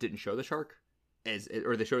that, they just didn't show the shark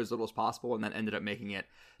or they showed as little as possible, and that ended up making it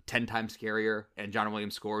 10 times scarier. And John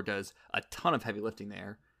Williams' score does a ton of heavy lifting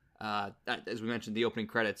there. As we mentioned, the opening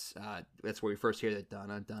credits, that's where we first hear that dun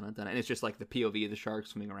dun dun, and it's just like the POV of the shark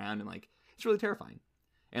swimming around, and like it's really terrifying.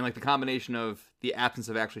 And like the combination of the absence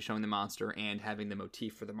of actually showing the monster and having the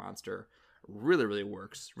motif for the monster really, really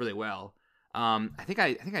works really well. I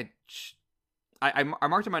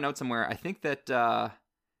marked in my notes somewhere. I think that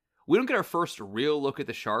we don't get our first real look at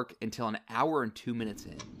the shark until an hour and 2 minutes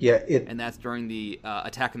in. Yeah, and that's during the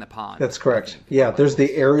attack in the pond. That's correct. Yeah, there's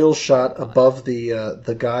the aerial shot above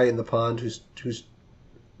the guy in the pond who's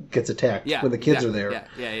gets attacked when the kids are there.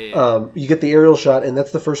 Yeah. You get the aerial shot, and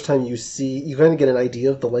that's the first time you kind of get an idea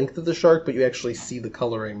of the length of the shark, but you actually see the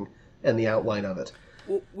coloring and the outline of it.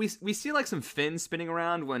 Well, we see like some fins spinning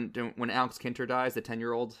around when Alex Kinter dies, the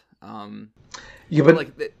 10-year-old. Yeah, but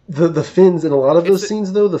like the fins in a lot of those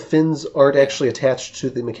scenes, though, the fins aren't actually attached to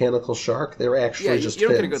the mechanical shark. They're actually just fins. You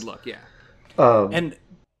don't get a good look, yeah. And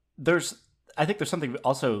I think there's something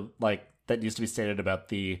also like that needs to be stated about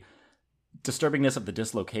the disturbingness of the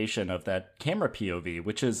dislocation of that camera POV,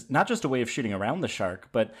 which is not just a way of shooting around the shark,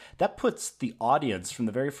 but that puts the audience from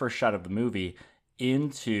the very first shot of the movie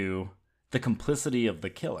into the complicity of the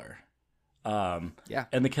killer. And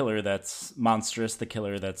the killer that's monstrous, the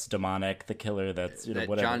killer that's demonic, the killer that's that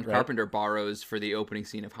whatever. John right? Carpenter borrows for the opening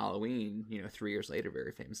scene of Halloween, 3 years later,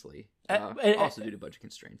 very famously. Also due to budget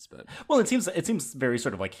constraints, but it seems very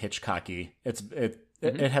sort of like Hitchcocky.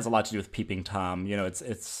 It has a lot to do with Peeping Tom.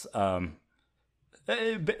 It's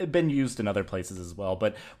been used in other places as well.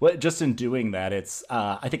 But just in doing that, it's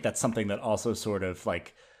I think that's something that also sort of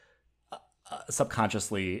like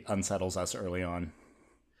subconsciously unsettles us early on.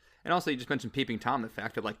 And also, you just mentioned Peeping Tom, the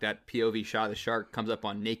fact that like that POV shot of the shark comes up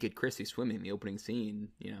on naked Chrissy swimming in the opening scene,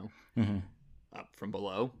 up from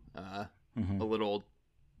below. A little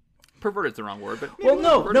perverted's the wrong word, but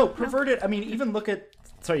perverted. I mean, even look at.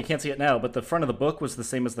 Sorry, you can't see it now, but the front of the book was the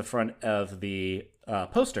same as the front of the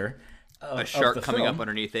poster. A shark coming up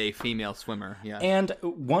underneath a female swimmer. Yeah. And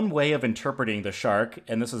one way of interpreting the shark,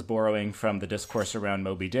 and this is borrowing from the discourse around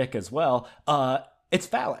Moby Dick as well, it's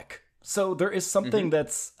phallic. So there is something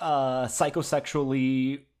that's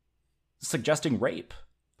psychosexually suggesting rape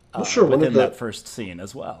within that first scene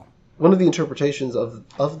as well. One of the interpretations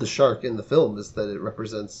of the shark in the film is that it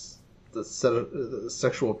represents the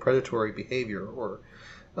sexual predatory behavior, or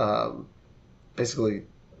basically,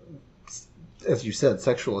 as you said,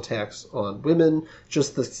 sexual attacks on women,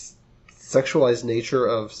 just the sexualized nature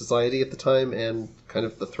of society at the time and kind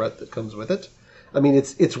of the threat that comes with it. I mean,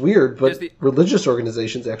 it's weird, but religious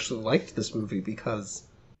organizations actually liked this movie because...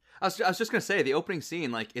 I was just going to say, the opening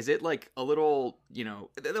scene, like, is it like a little,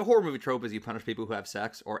 the horror movie trope is you punish people who have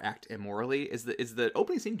sex or act immorally. Is the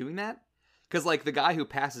opening scene doing that? Because, like, the guy who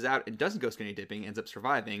passes out and doesn't go skinny dipping ends up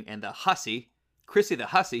surviving, and the hussy, Chrissy the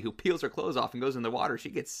hussy, who peels her clothes off and goes in the water, she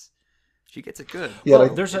gets it good. Yeah,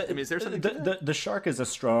 well, is there something the shark is a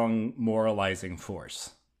strong moralizing force.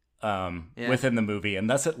 Within the movie, and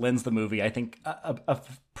thus it lends the movie, I think, a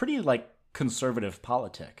pretty like conservative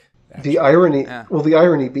politic. Actually. The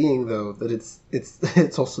irony being though that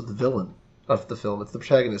it's also the villain of the film. It's the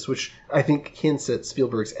protagonist, which I think hints at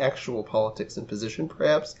Spielberg's actual politics and position.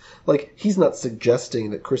 Perhaps like he's not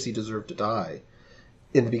suggesting that Chrissy deserved to die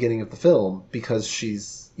in the beginning of the film because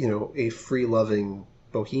she's a free-loving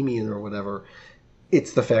bohemian or whatever.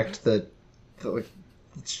 It's the fact that like.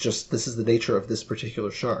 It's just, this is the nature of this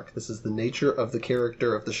particular shark. This is the nature of the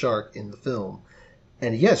character of the shark in the film.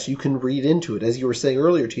 And yes, you can read into it. As you were saying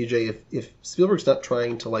earlier, TJ, if Spielberg's not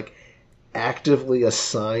trying to, like, actively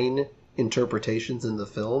assign interpretations in the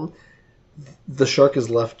film, the shark is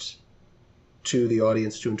left to the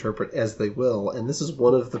audience to interpret as they will. And this is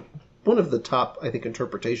one of the top, I think,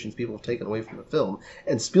 interpretations people have taken away from the film.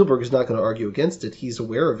 And Spielberg is not going to argue against it. He's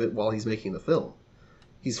aware of it while he's making the film.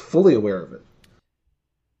 He's fully aware of it.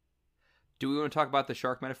 Do we want to talk about the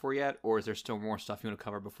shark metaphor yet, or is there still more stuff you want to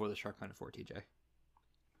cover before the shark metaphor, TJ?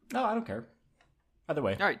 No, I don't care. Either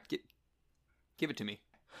way. All right, give it to me.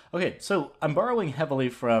 Okay, so I'm borrowing heavily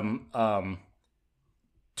from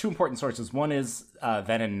two important sources. One is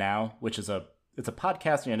Then and Now, which is it's a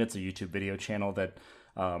podcast and it's a YouTube video channel that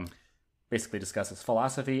basically discusses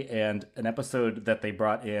philosophy, and an episode that they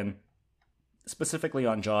brought in specifically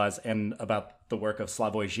on Jaws and about the work of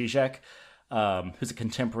Slavoj Žižek, who's a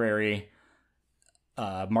contemporary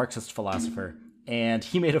Marxist philosopher, and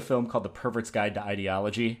he made a film called The Pervert's Guide to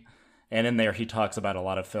Ideology, and in there he talks about a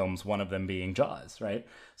lot of films, one of them being Jaws, right?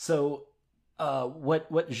 So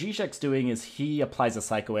What Zizek's doing is he applies a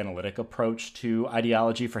psychoanalytic approach to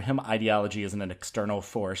ideology. For him, ideology isn't an external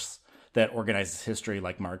force that organizes history,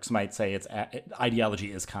 like Marx might say.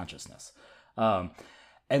 Ideology is consciousness.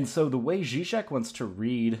 And so the way Zizek wants to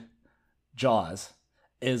read Jaws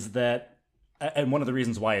is that, and one of the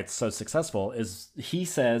reasons why it's so successful is he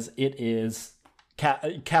says it is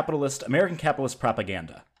American capitalist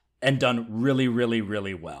propaganda, and done really, really,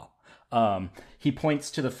 really well. He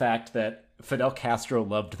points to the fact that Fidel Castro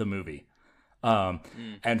loved the movie.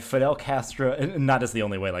 And Fidel Castro, and not as the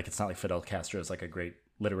only way, like it's not like Fidel Castro is like a great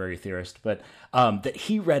literary theorist, but that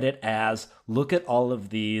he read it as, look at all of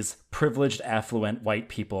these privileged, affluent white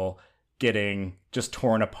people getting just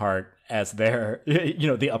torn apart as their,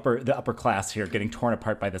 the upper class here getting torn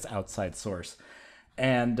apart by this outside source.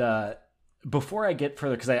 And before I get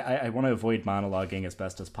further, because I want to avoid monologuing as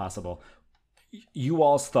best as possible, you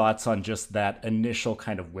all's thoughts on just that initial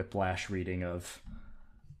kind of whiplash reading of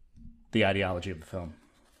the ideology of the film.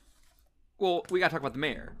 Well, we got to talk about the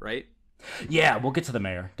mayor, right? Yeah, we'll get to the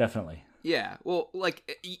mayor, definitely. Yeah, well,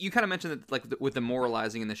 like, you kind of mentioned that, like, with the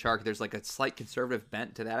moralizing in the shark, there's, like, a slight conservative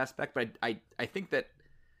bent to that aspect, but I think that,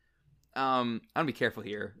 I'm gonna be careful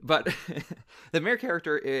here, but the mayor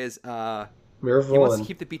character is, Mayor he wants Volin. to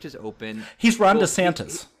keep the beaches open. He's Ron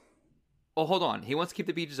DeSantis. Well, hold on. He wants to keep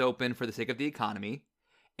the beaches open for the sake of the economy,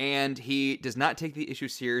 and he does not take the issue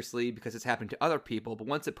seriously because it's happened to other people, but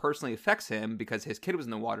once it personally affects him because his kid was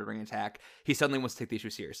in the water during an attack, he suddenly wants to take the issue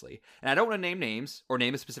seriously. And I don't want to name names or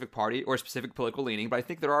name a specific party or a specific political leaning, but I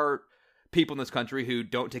think there are people in this country who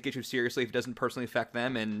don't take issues seriously if it doesn't personally affect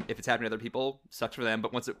them, and if it's happening to other people, sucks for them,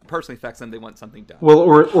 but once it personally affects them, they want something done. Well,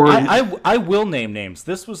 or I will name names.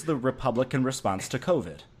 This was the Republican response to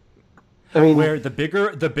COVID. I mean, Where the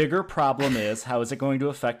bigger problem is, how is it going to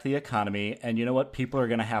affect the economy? And you know what? People are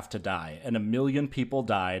going to have to die. And 1 million people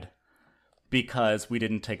died because we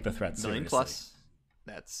didn't take the threat seriously. Million plus.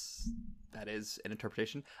 That is an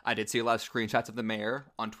interpretation. I did see a lot of screenshots of the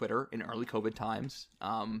mayor on Twitter in early COVID times.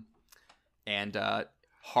 And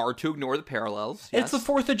hard to ignore the parallels. Yes. It's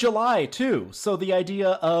the 4th of July, too. So the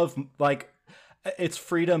idea of, like, it's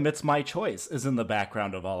freedom, it's my choice is in the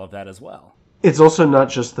background of all of that as well. it's also not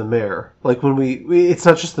just the mayor. Like when it's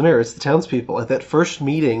not just the mayor; it's the townspeople. At that first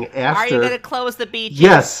meeting after, are you going to close the beaches?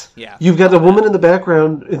 Yes. Yeah. You've got a woman in the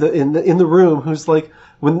background in the room who's like,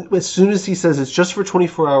 as soon as he says it's just for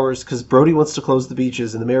 24 hours because Brody wants to close the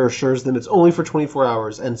beaches, and the mayor assures them it's only for 24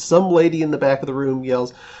 hours, and some lady in the back of the room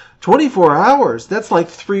yells, 24 hours? That's like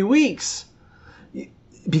 3 weeks.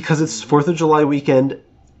 Because it's 4th of July weekend,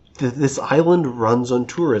 this island runs on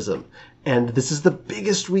tourism. And this is the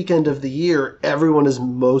biggest weekend of the year. Everyone is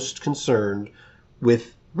most concerned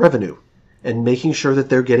with revenue and making sure that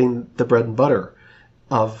they're getting the bread and butter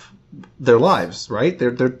of their lives, right?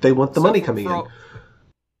 They want the money coming in.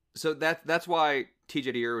 So that's why,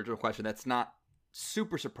 TJ, to your original question, that's not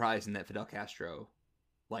super surprising that Fidel Castro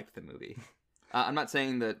liked the movie. I'm not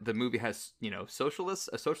saying that the movie has, a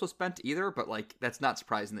socialist bent either, but that's not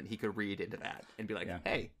surprising that he could read into that and be like,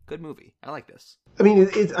 hey, good movie. I like this. I mean,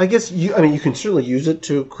 I guess you can certainly use it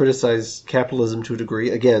to criticize capitalism to a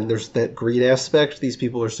degree. Again, there's that greed aspect. These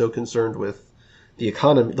people are so concerned with the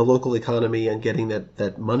economy, the local economy, and getting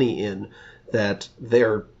that money in that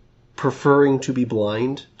they're preferring to be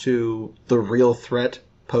blind to the real threat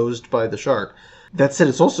posed by the shark. That said,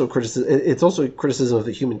 it's also criticism of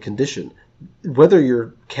the human condition. Whether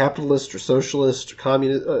you're capitalist or socialist or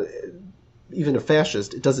communist, even a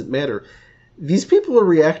fascist, it doesn't matter. These people are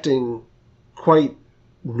reacting quite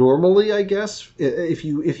normally, I guess. If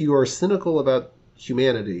you are cynical about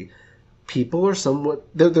humanity, people are somewhat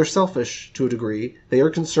they're selfish to a degree. They are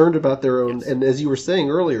concerned about their own, and as you were saying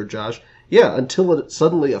earlier, Josh, until it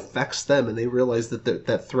suddenly affects them and they realize that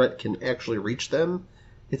that threat can actually reach them,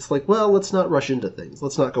 it's like, well, let's not rush into things.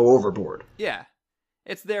 Let's not go overboard. Yeah.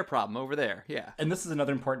 It's their problem over there, yeah. And this is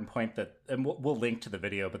another important point that, and we'll link to the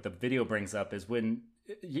video, but the video brings up is when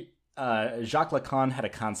Jacques Lacan had a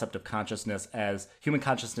concept of consciousness as human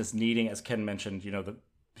consciousness needing, as Ken mentioned, the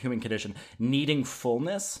human condition, needing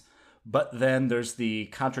fullness, but then there's the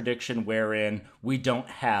contradiction wherein we don't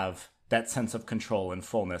have that sense of control and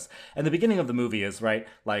fullness. And the beginning of the movie is, right,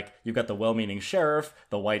 like, you've got the well-meaning sheriff,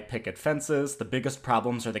 the white picket fences, the biggest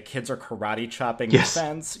problems are the kids are karate chopping the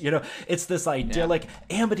fence. It's this idyllic,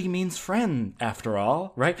 amity means friend, after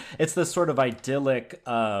all, right? It's this sort of idyllic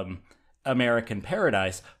American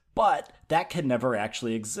paradise, but that can never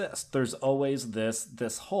actually exist. There's always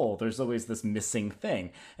this hole. There's always this missing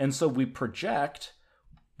thing. And so we project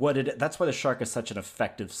that's why the shark is such an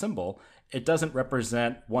effective symbol, it doesn't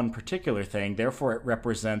represent one particular thing. Therefore, it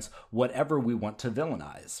represents whatever we want to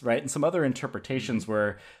villainize, right? And some other interpretations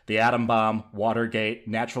were the atom bomb, Watergate,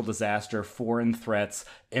 natural disaster, foreign threats,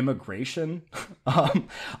 immigration, a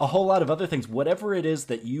whole lot of other things. Whatever it is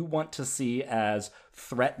that you want to see as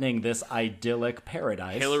threatening this idyllic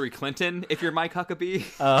paradise. Hillary Clinton, if you're Mike Huckabee.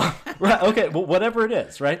 Right, okay, well, whatever it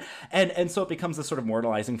is, right? And so it becomes this sort of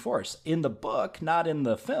mortalizing force. In the book, not in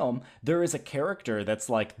the film, there is a character that's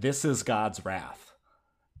like, this is God's wrath.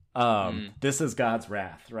 This is God's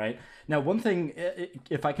wrath, right? Now, one thing,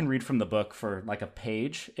 if I can read from the book for like a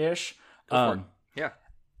page-ish, Yeah.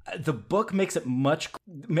 the book makes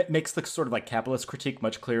the sort of like capitalist critique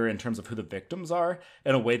much clearer in terms of who the victims are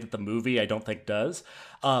in a way that the movie I don't think does.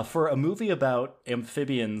 For a movie about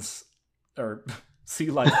amphibians or sea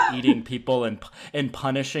life eating people and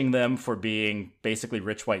punishing them for being basically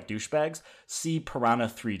rich white douchebags, see Piranha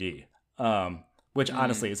 3D, which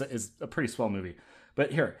honestly is a pretty swell movie.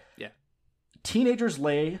 But here, teenagers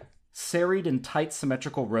lay serried in tight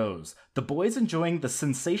symmetrical rows, the boys enjoying the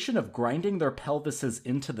sensation of grinding their pelvises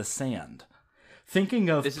into the sand. Thinking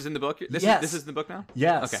of... This is in the book? This is in the book now?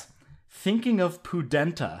 Yes. Okay. Thinking of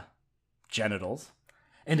pudenta, genitals,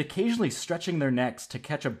 and occasionally stretching their necks to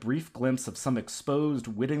catch a brief glimpse of some exposed,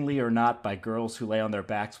 wittingly or not, by girls who lay on their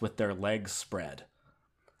backs with their legs spread.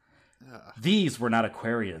 These were not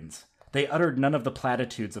Aquarians. They uttered none of the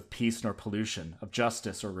platitudes of peace nor pollution, of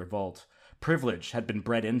justice or revolt. Privilege had been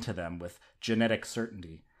bred into them with genetic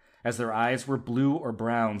certainty. As their eyes were blue or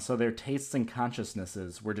brown, so their tastes and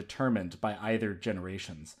consciousnesses were determined by either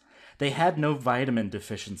generations. They had no vitamin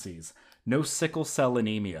deficiencies, no sickle cell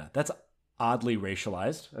anemia. That's oddly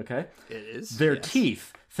racialized, okay? It is. Their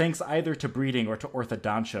teeth, thanks either to breeding or to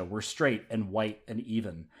orthodontia, were straight and white and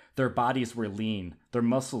even. Their bodies were lean, their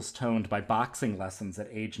muscles toned by boxing lessons at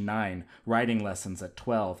age 9, riding lessons at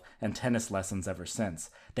 12, and tennis lessons ever since.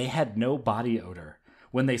 They had no body odor.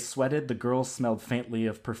 When they sweated, the girls smelled faintly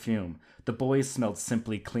of perfume. The boys smelled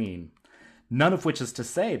simply clean. None of which is to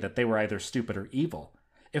say that they were either stupid or evil.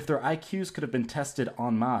 If their IQs could have been tested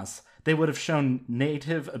en masse, they would have shown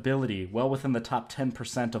native ability well within the top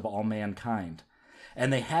 10% of all mankind.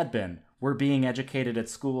 And they were being educated at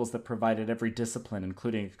schools that provided every discipline,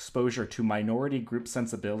 including exposure to minority group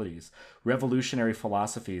sensibilities, revolutionary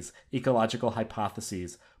philosophies, ecological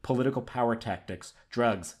hypotheses, political power tactics,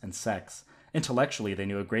 drugs, and sex. Intellectually, they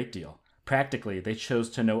knew a great deal. Practically, they chose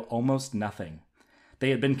to know almost nothing. They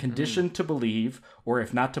had been conditioned to believe, or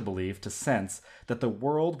if not to believe, to sense, that the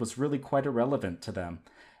world was really quite irrelevant to them.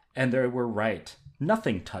 And they were right.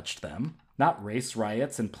 Nothing touched them. Not race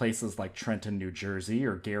riots in places like Trenton, New Jersey,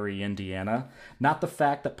 or Gary, Indiana. Not the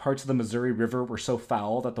fact that parts of the Missouri River were so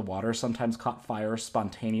foul that the water sometimes caught fire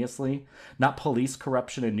spontaneously. Not police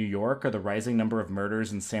corruption in New York, or the rising number of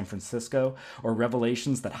murders in San Francisco, or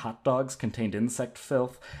revelations that hot dogs contained insect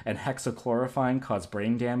filth and hexachlorophine caused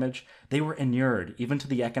brain damage. They were inured, even to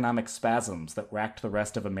the economic spasms that racked the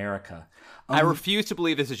rest of America. I refuse to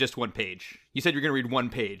believe this is just one page. You said you're going to read one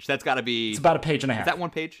page. That's got to be... It's about a page and a half. Is that one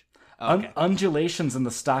page? Oh, okay. Undulations in the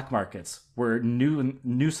stock markets were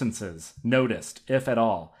nuisances noticed, if at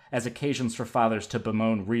all, as occasions for fathers to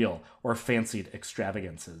bemoan real or fancied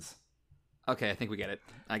extravagances. Okay, I think we get it.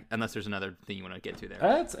 Unless there's another thing you want to get to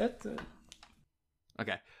there.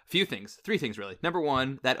 Okay, three things really. Number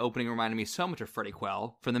one, that opening reminded me so much of Freddie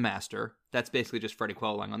Quell from The Master. That's basically just Freddie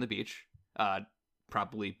Quell lying on the beach,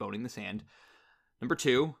 probably boning the sand. Number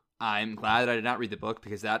two, I'm glad that I did not read the book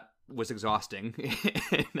because that was exhausting.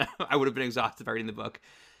 I would have been exhausted by reading the book.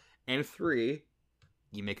 And three,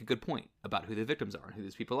 you make a good point about who the victims are and who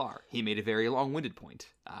these people are. He made a very long-winded point.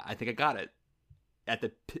 I think I got it at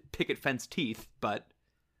the picket fence teeth, but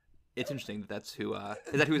it's interesting that that's who. Is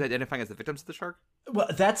that who he's identifying as the victims of the shark? Well,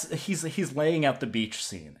 he's laying out the beach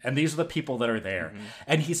scene, and these are the people that are there. Mm-hmm.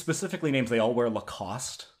 And he specifically names they all wear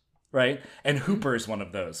Lacoste, right? And Hooper is one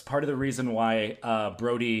of those. Part of the reason why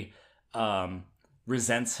Brody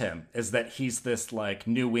resents him is that he's this like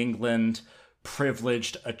New England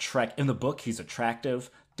privileged in the book he's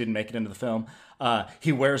attractive, didn't make it into the film.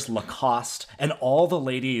 He wears Lacoste, and all the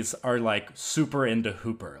ladies are like super into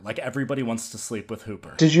Hooper. Like everybody wants to sleep with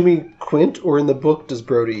Hooper. Did you mean Quint, or in the book does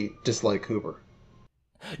Brody dislike Hooper?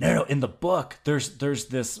 No, in the book there's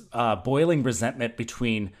this boiling resentment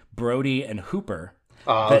between Brody and Hooper.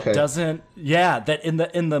 that okay. doesn't that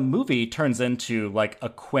in the movie turns into like a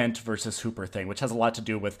Quint versus Hooper thing, which has a lot to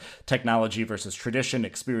do with technology versus tradition,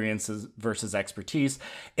 experiences versus expertise.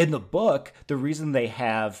 In the book, the reason they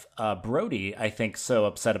have Brody, I think, so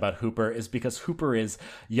upset about Hooper is because Hooper is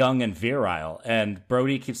young and virile, and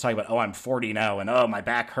Brody keeps talking about, oh, I'm 40 now, and oh, my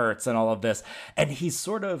back hurts, and all of this, and he's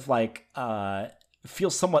sort of like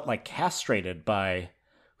feels somewhat like castrated by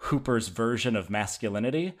Hooper's version of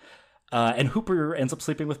masculinity. And Hooper ends up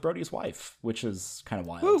sleeping with Brody's wife, which is kind of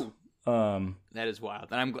wild. That is wild.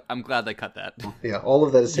 And I'm glad they cut that. Yeah, all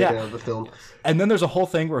of that is taken out of the film. And then there's a whole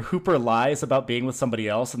thing where Hooper lies about being with somebody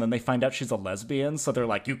else, and then they find out she's a lesbian. So they're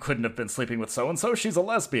like, you couldn't have been sleeping with so-and-so. She's a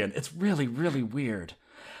lesbian. It's really, really weird.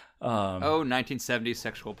 1970s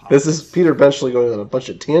sexual politics. This is Peter Benchley going on a bunch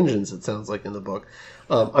of tangents, it sounds like, in the book.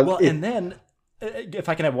 And then... if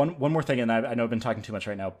I can have one more thing, and I know I've been talking too much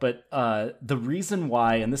right now, but the reason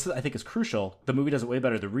why, and this is, I think is crucial, the movie does it way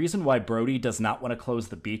better, the reason why Brody does not want to close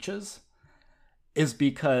the beaches is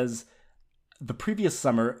because the previous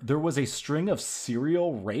summer, there was a string of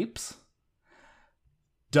serial rapes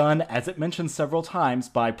done, as it mentioned several times,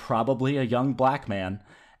 by probably a young black man,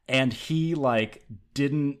 and he, like,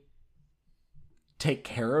 didn't take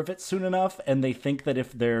care of it soon enough, and they think that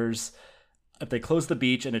if they close the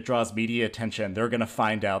beach and it draws media attention, they're going to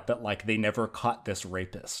find out that, like, they never caught this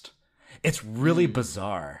rapist. It's really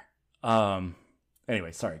bizarre.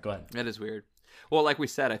 Anyway, sorry, go ahead. That is weird. Well, like we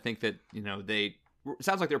said, I think that, it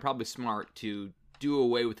sounds like they're probably smart to do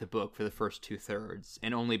away with the book for the first 2/3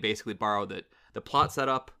 and only basically borrow the plot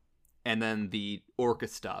setup and then the Orca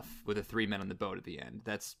stuff with the 3 men on the boat at the end.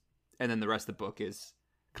 And then the rest of the book is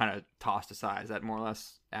kind of tossed aside. Is that more or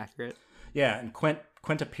less accurate? Yeah, and Quint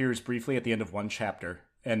appears briefly at the end of one chapter,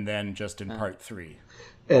 and then just in part 3.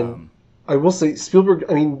 And I will say, Spielberg,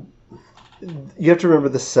 I mean, you have to remember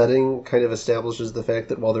the setting kind of establishes the fact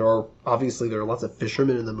that while there are lots of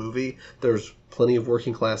fishermen in the movie, there's plenty of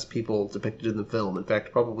working class people depicted in the film. In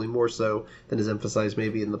fact, probably more so than is emphasized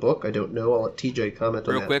maybe in the book. I don't know. I'll let TJ comment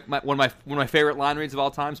on that. Real quick, one of my favorite line reads of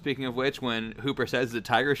all time, speaking of which, when Hooper says the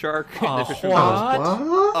tiger shark. What?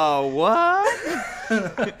 What?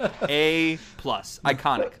 A+.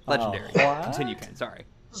 Iconic. Legendary. Continue, Ken. Sorry.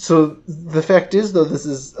 So the fact is, though,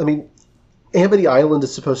 Amity Island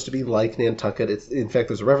is supposed to be like Nantucket. In fact,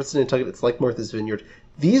 there's a reference to Nantucket. It's like Martha's Vineyard.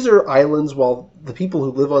 These are islands, while the people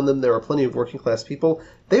who live on them, there are plenty of working class people,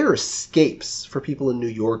 they are escapes for people in New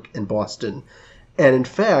York and Boston. And in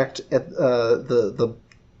fact, at the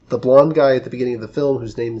blonde guy at the beginning of the film,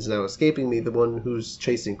 whose name is now escaping me, the one who's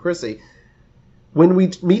chasing Chrissy, when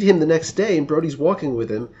we meet him the next day and Brody's walking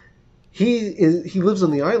with him, he lives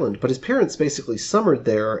on the island, but his parents basically summered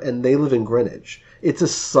there, and they live in Greenwich. It's a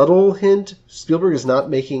subtle hint. Spielberg is not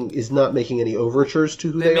making any overtures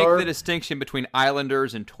to who they are. They make the distinction between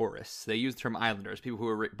islanders and tourists. They use the term islanders, people who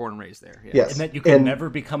were born and raised there. Yeah. Yes, and that you can never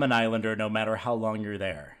become an islander, no matter how long you're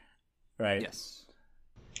there, right? Yes.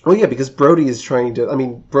 Well, yeah, because Brody is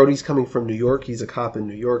Brody's coming from New York. He's a cop in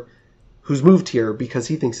New York who's moved here because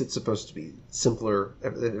he thinks it's supposed to be simpler.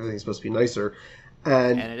 Everything's supposed to be nicer.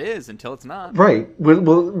 And it is, until it's not. Right.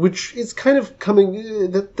 Well, which is kind of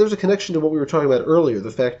coming... there's a connection to what we were talking about earlier,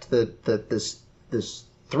 the fact that this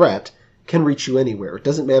threat can reach you anywhere. It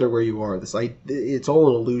doesn't matter where you are. It's all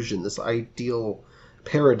an illusion, this ideal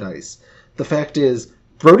paradise. The fact is,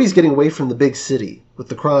 Brody's getting away from the big city with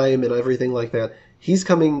the crime and everything like that. He's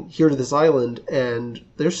coming here to this island, and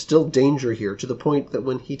there's still danger here, to the point that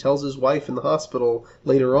when he tells his wife in the hospital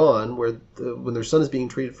later on, when their son is being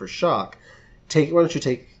treated for shock... why don't you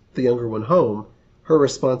take the younger one home? Her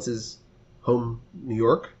response is, home New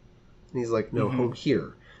York? And he's like, no, home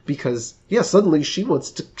here. Because, suddenly she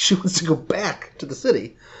wants to go back to the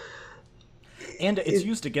city. And it's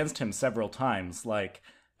used against him several times. Like,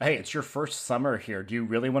 hey, it's your first summer here. Do you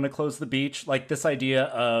really want to close the beach? Like this idea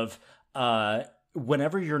of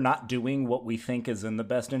whenever you're not doing what we think is in the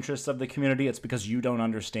best interests of the community, it's because you don't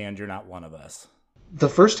understand you're not one of us. The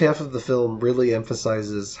first half of the film really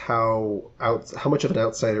emphasizes how much of an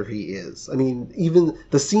outsider he is. I mean, even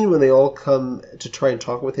the scene when they all come to try and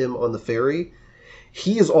talk with him on the ferry,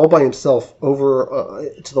 he is all by himself over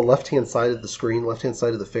to the left-hand side of the screen, left-hand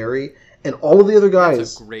side of the ferry, and all of the other guys...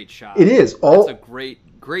 That's a great shot. It is. That's a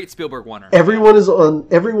great Spielberg wonder. Everyone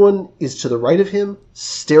is to the right of him,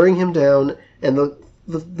 staring him down, and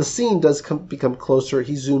the scene does become closer.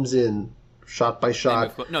 He zooms in, shot by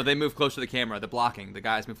shot. They move close to the camera. The blocking, the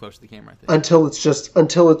guys move close to the camera, I think.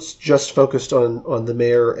 Until it's just focused on the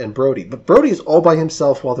mayor and Brody. But Brody is all by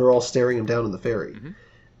himself while they're all staring him down on the ferry. Mm-hmm.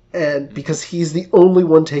 And because he's the only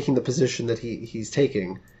one taking the position that he's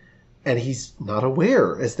taking, and he's not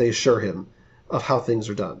aware, as they assure him, of how things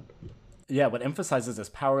are done. Yeah, what emphasizes his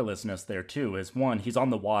powerlessness there too is one, he's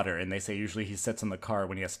on the water, and they say usually he sits in the car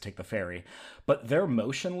when he has to take the ferry. But they're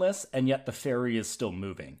motionless, and yet the ferry is still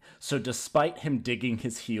moving. So despite him digging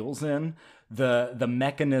his heels in, the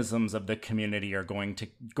mechanisms of the community are going to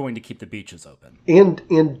keep the beaches open. And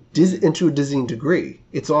to a dizzying degree.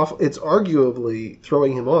 It's arguably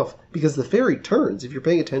throwing him off because the ferry turns. If you're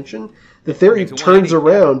paying attention, the ferry turns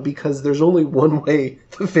around because there's only one way.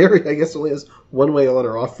 The ferry, I guess, only has one way on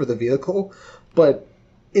or off for the vehicle, but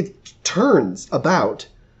it turns about.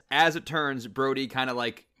 As it turns, Brody kind of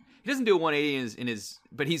like, he doesn't do a 180 in his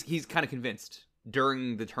but he's kind of convinced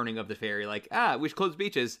during the turning of the ferry, like, we should close the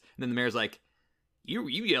beaches. And then the mayor's like, you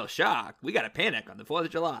yell shock. We got to panic on the 4th of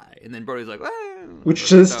July. And then Brody's like, well. Which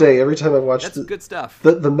to this day, every time I watch that's good stuff.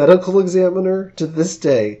 The medical examiner to this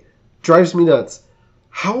day drives me nuts.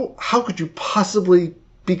 How could you possibly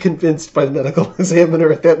be convinced by the medical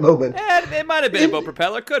examiner at that moment? It might have been a boat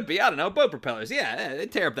propeller. Could be. I don't know. Boat propellers. Yeah, they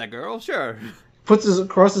tear up that girl. Sure.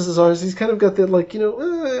 Crosses his arms. He's kind of got that, like,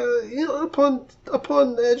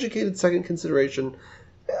 upon educated second consideration,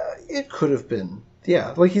 it could have been.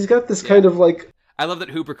 Yeah, like he's got this kind of like. I love that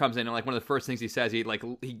Hooper comes in and like one of the first things he says, he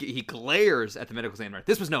glares at the medical examiner.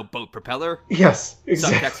 This was no boat propeller. Yes,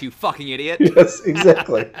 exactly. Subtext, you fucking idiot. Yes,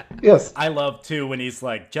 exactly. Yes. I love too when he's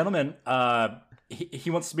like, gentlemen, he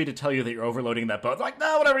wants me to tell you that you're overloading that boat. Like,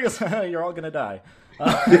 no, whatever. He goes, you're all gonna die.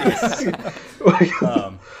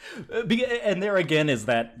 And there again is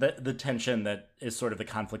that the tension that is sort of the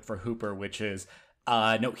conflict for Hooper, which is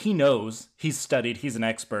no, he knows, he's studied, he's an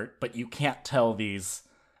expert, but you can't tell these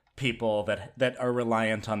people that are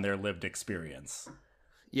reliant on their lived experience.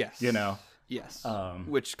 Yes. Yes.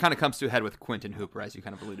 Which kind of comes to a head with Quentin Hooper, as you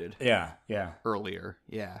kind of alluded. Yeah. Earlier.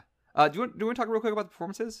 Yeah. Do you want to talk real quick about the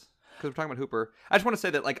performances? Because we're talking about Hooper. I just want to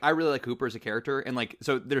say that, like, I really like Hooper as a character. And, like,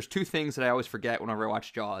 so there's two things that I always forget whenever I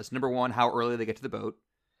watch Jaws. Number one, how early they get to the boat.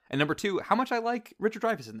 And number two, how much I like Richard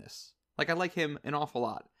Dreyfuss in this. Like, I like him an awful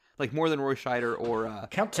lot. Like, more than Roy Scheider or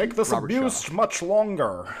Can't take this Robert abuse Shaw. much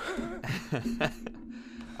longer. And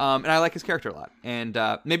I like his character a lot. And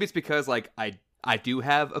maybe it's because, like, I do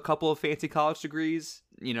have a couple of fancy college degrees,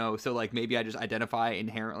 so, like, maybe I just identify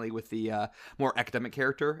inherently with the more academic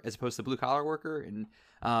character as opposed to blue-collar worker. And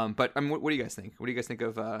but, I mean, what do you guys think? What do you guys think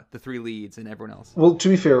of the three leads and everyone else? Well, to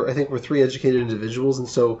be fair, I think we're three educated individuals, and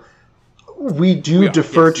so we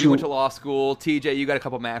defer yes, to... You went to law school. TJ, you got a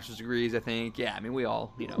couple master's degrees, I think. Yeah, I mean, we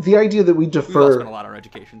all, The idea that we we all defer... spent a lot on our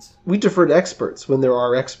educations. We defer to experts when there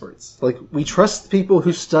are experts. Like, we trust people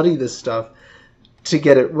who study this stuff to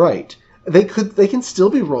get it right. They can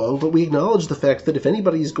still be wrong, but we acknowledge the fact that if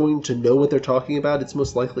anybody is going to know what they're talking about, it's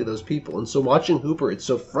most likely those people. And so watching Hooper, it's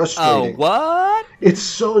so frustrating. Oh, what? It's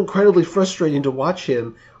so incredibly frustrating to watch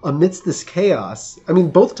him amidst this chaos. I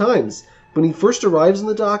mean, both times. When he first arrives in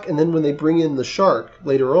the dock, and then when they bring in the shark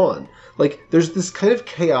later on. Like, there's this kind of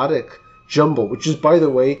chaotic jumble, which is, by the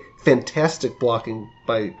way, fantastic blocking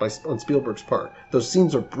on Spielberg's part. Those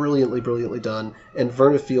scenes are brilliantly done, and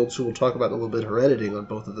Verna Fields, who we'll talk about in a little bit, her editing on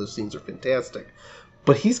both of those scenes are fantastic.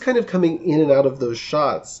 But he's kind of coming in and out of those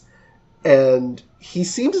shots, and he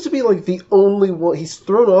seems to be like the only one. He's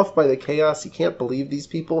thrown off by the chaos. He can't believe these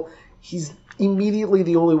people. He's immediately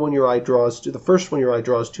the only one your eye draws to, the first one your eye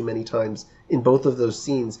draws to many times in both of those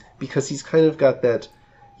scenes, because he's kind of got that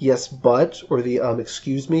yes but, or the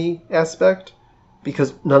excuse me aspect,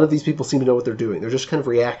 because none of these people seem to know what they're doing. They're just kind of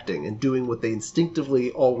reacting and doing what they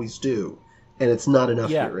instinctively always do, and it's not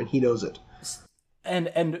enough here, and he knows it.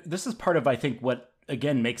 And this is part of, I think, what,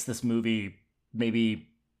 again, makes this movie maybe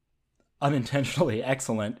unintentionally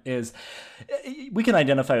excellent, is we can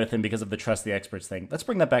identify with him because of the trust the experts thing. Let's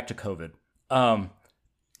bring that back to COVID.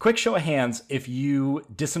 Quick show of hands if you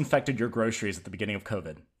disinfected your groceries at the beginning of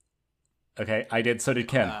COVID. Okay, I did. So did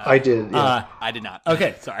Ken. I did. Yeah. I did not.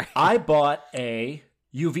 Okay, sorry. I bought a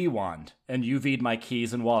UV wand and UV'd my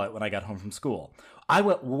keys and wallet when I got home from school. I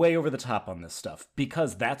went way over the top on this stuff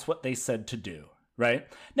because that's what they said to do, right?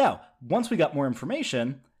 Now, once we got more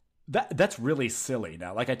information, that's really silly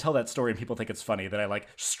now. Like, I tell that story and people think it's funny that I, like,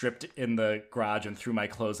 stripped in the garage and threw my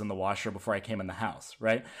clothes in the washer before I came in the house,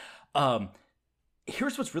 right?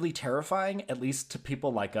 Here's what's really terrifying, at least to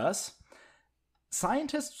people like us.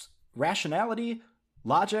 Scientists, rationality,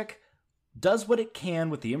 logic, does what it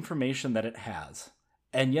can with the information that it has.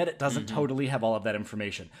 And yet it doesn't totally have all of that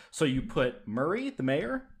information. So you put Murray, the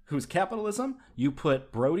mayor, who's capitalism. You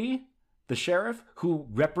put Brody, the sheriff, who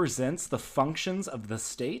represents the functions of the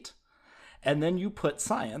state. And then you put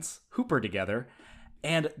science, Hooper, together.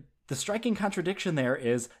 And the striking contradiction there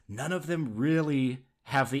is none of them really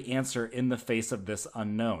have the answer in the face of this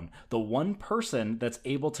unknown. The one person that's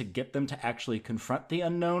able to get them to actually confront the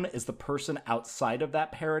unknown is the person outside of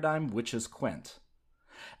that paradigm, which is Quint.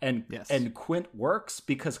 And Quint works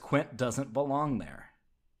because Quint doesn't belong there.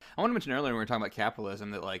 I want to mention earlier when we were talking about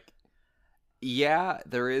capitalism that, like, yeah,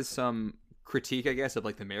 there is some critique, I guess, of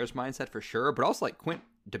like the mayor's mindset for sure, but also like Quint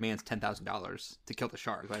demands $10,000 to kill the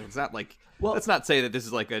shark. Like, it's not like, let's not say that this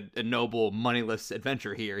is like a noble, moneyless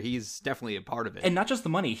adventure here. He's definitely a part of it, and not just the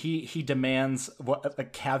money. He demands a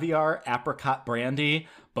caviar, apricot brandy,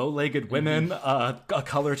 bow-legged women, a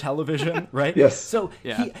color television, right? Yes. So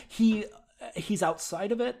he's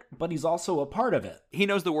outside of it, but he's also a part of it. He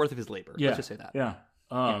knows the worth of his labor. Yeah. Let's just say that. Yeah.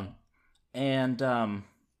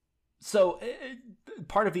 So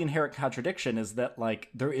part of the inherent contradiction is that, like,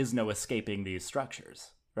 there is no escaping these structures,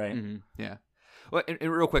 right? Mm-hmm. Yeah. Well,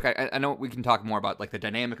 and real quick, I know we can talk more about like the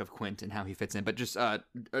dynamic of Quint and how he fits in, but just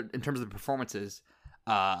in terms of the performances,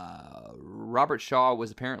 Robert Shaw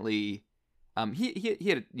was apparently he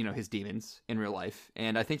had, you know, his demons in real life,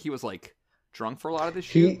 and I think he was like drunk for a lot of this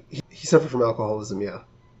shoot. He suffered from alcoholism, yeah,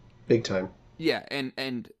 big time. Yeah,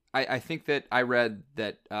 and I think that I read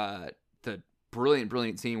that the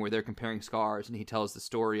brilliant scene where they're comparing scars, and he tells the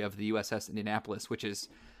story of the USS Indianapolis, which is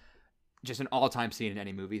just an all-time scene in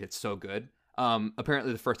any movie that's so good.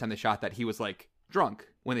 Apparently the first time they shot that, he was like drunk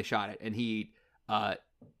when they shot it, and he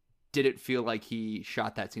didn't feel like he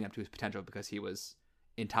shot that scene up to his potential because he was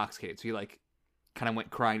intoxicated. So he like kind of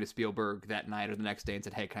went crying to Spielberg that night or the next day and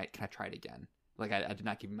said, "Hey, can I try it again? Like I did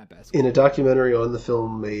not give you my best." In a documentary on the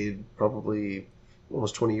film made probably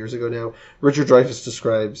almost 20 years ago now, Richard Dreyfuss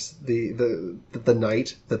describes the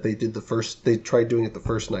night that they tried doing it the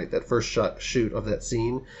first night, that first shoot of that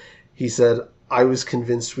scene. He said, "I was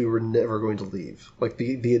convinced we were never going to leave. Like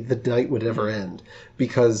the night would never end,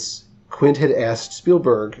 because Quint had asked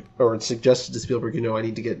Spielberg, or suggested to Spielberg, you know, I'd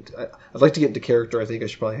like to get into character. I think I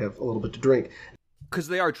should probably have a little bit to drink." Because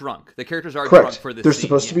they are drunk. The characters are Correct. drunk for this They're scene.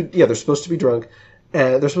 they're supposed to be drunk.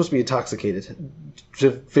 They're supposed to be intoxicated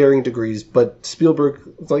to varying degrees, but Spielberg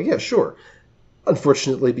was like, yeah, sure.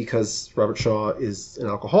 Unfortunately, because Robert Shaw is an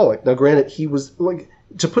alcoholic. Now, granted, he was, like,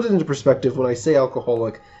 to put it into perspective, when I say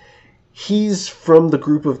alcoholic, he's from the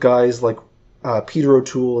group of guys like Peter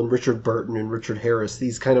O'Toole and Richard Burton and Richard Harris,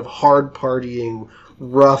 these kind of hard-partying,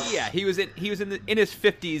 rough... Yeah, he was in his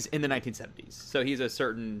 50s in the 1970s, so he's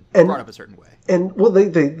brought up a certain way. And, well,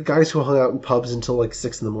 the guys who hung out in pubs until, like,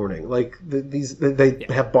 6 in the morning. Like, they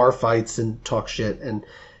have bar fights and talk shit, and...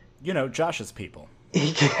 You know, Josh's people.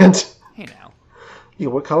 He can't... Hey, now. Yeah,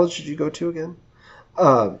 what college did you go to again?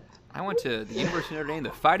 I went to the University of Notre Dame,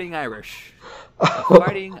 the Fighting Irish. The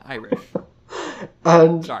Fighting Irish.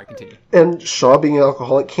 And, sorry, continue. And Shaw, being an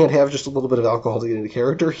alcoholic, can't have just a little bit of alcohol to get into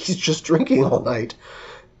character. He's just drinking all night.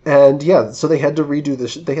 And yeah, so they had to redo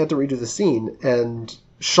the scene. And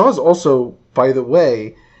Shaw's also, by the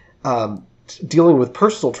way, dealing with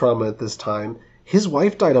personal trauma at this time. His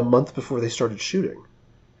wife died a month before they started shooting.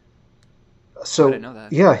 So, I didn't know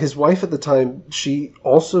that. Yeah, his wife at the time, she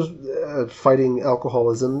also fighting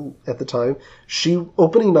alcoholism at the time. She,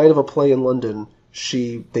 opening night of a play in London,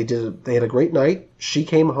 they had a great night. She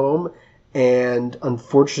came home and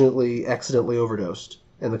unfortunately accidentally overdosed.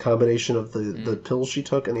 And the combination of the pills she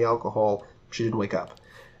took and the alcohol, she didn't wake up.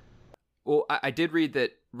 Well, I did read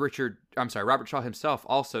that Robert Shaw himself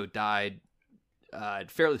also died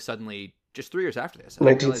fairly suddenly just 3 years after this.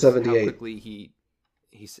 1978. How quickly he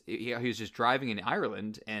was just driving in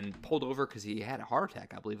Ireland and pulled over because he had a heart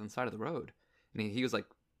attack, I believe, on the side of the road. And he was like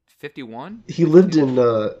 51. He lived in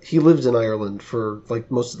Ireland for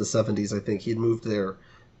like most of the 70s. I think he had moved there,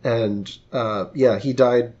 and he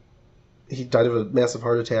died. He died of a massive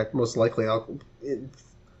heart attack, most likely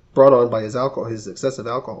brought on by his excessive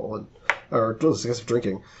alcohol or excessive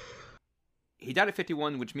drinking. He died at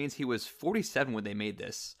 51, which means he was 47 when they made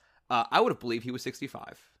this. I would have believed he was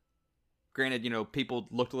 65. Granted, you know, people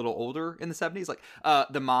looked a little older in the 70s. Like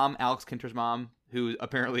the mom, Alex Kinter's mom, who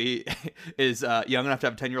apparently is young enough to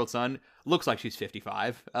have a 10-year-old son, looks like she's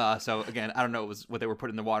 55. So again, I don't know what they were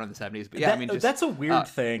putting in the water in the 70s. But yeah, that's a weird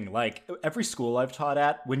thing. Like every school I've taught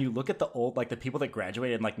at, when you look at the old, like the people that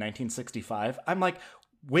graduated in like 1965, I'm like,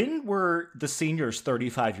 when were the seniors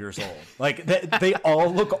 35 years old? Like they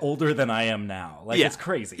all look older than I am now. Like it's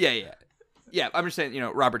crazy. Yeah. I'm just saying, you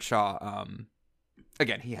know, Robert Shaw.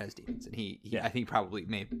 Again, he had his demons, and he I think probably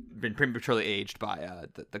may have been prematurely aged by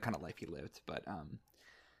the kind of life he lived, but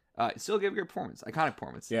still gave a good performance, iconic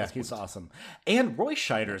performance. Yeah, he's awesome, and Roy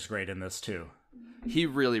Scheider's great in this too. He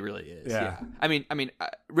really, really is. Yeah. I mean,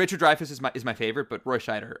 Richard Dreyfuss is my favorite, but Roy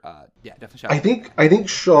Scheider, definitely. I think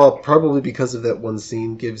Shaw, probably because of that one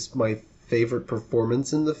scene, gives my favorite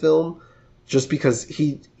performance in the film, just because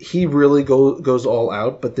he really goes all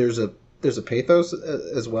out. But there's a pathos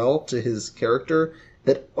as well to his character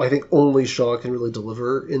that I think only Shaw can really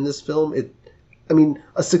deliver in this film.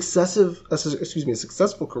 A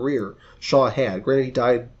successful career Shaw had. Granted, he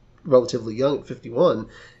died relatively young at 51.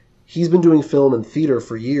 He's been doing film and theater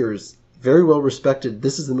for years. Very well respected.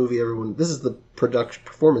 This is the production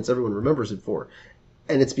performance everyone remembers it for.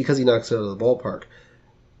 And it's because he knocks it out of the ballpark.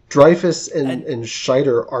 Dreyfuss and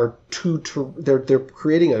Scheider are they're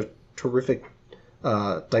creating a terrific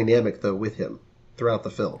dynamic though with him throughout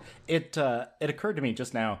the film. It occurred to me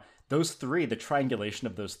just now, those three, the triangulation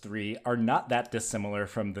of those three, are not that dissimilar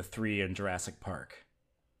from the three in Jurassic Park.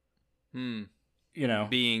 You know,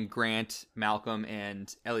 being Grant, Malcolm,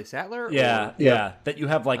 and Ellie Sattler. Yeah. That you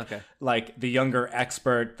have like the younger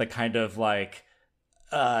expert, the kind of like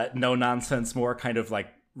no nonsense, more kind of like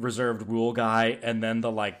reserved rule guy, and then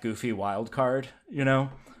the like goofy wild card. You know.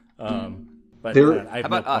 But I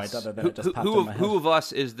have no point other than it just popped in my head. Who of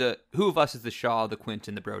us is the Shaw, the Quint,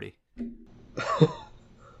 and the Brody?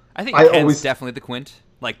 I think Ken's definitely the Quint.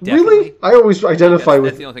 Like, definitely. Really? I always identify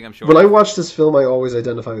with... That's the only thing I'm sure. When I watch this film, I always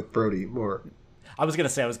identify with Brody more. I was going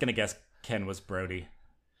to guess Ken was Brody.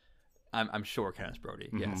 I'm sure Ken is Brody,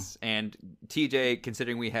 yes. And TJ,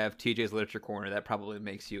 considering we have TJ's Literature Corner, that probably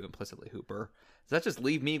makes you implicitly Hooper. Does that just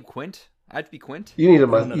leave me Quint? I'd be Quint? You need a...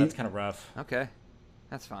 No, that's kind of rough. Okay.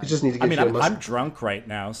 That's fine. You just need to get I'm drunk right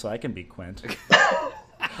now, so I can be Quint.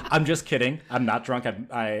 I'm just kidding. I'm not drunk.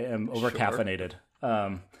 I am over-caffeinated.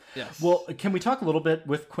 Yes. Well, can we talk a little bit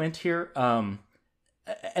with Quint here?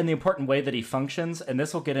 And the important way that he functions, and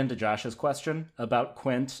this will get into Josh's question about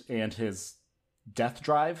Quint and his death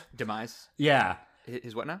drive. Demise? Yeah.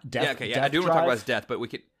 His what now? Death, yeah, okay. Yeah, death I do want to drive. talk about his death, but we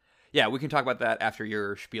can talk about that after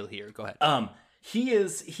your spiel here. Go ahead. He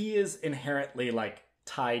is inherently like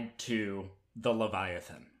tied to the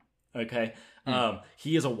Leviathan. Okay?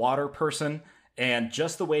 He is a water person. And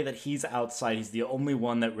just the way that he's outside, he's the only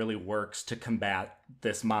one that really works to combat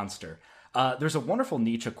this monster. There's a wonderful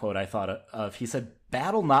Nietzsche quote I thought of. He said,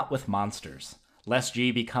 "Battle not with monsters, lest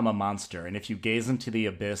ye become a monster. And if you gaze into the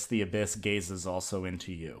abyss gazes also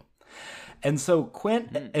into you." And so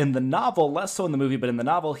Quint, in the novel, less so in the movie, but in the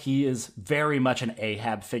novel, he is very much an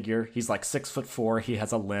Ahab figure. He's like 6'4". He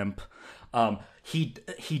has a limp. He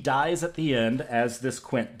dies at the end, as this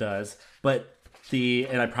Quint does. But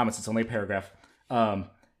and I promise it's only a paragraph.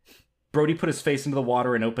 Brody put his face into the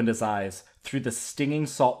water and opened his eyes. Through the stinging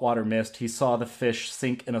saltwater mist, he saw the fish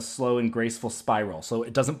sink in a slow and graceful spiral. So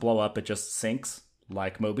it doesn't blow up, it just sinks,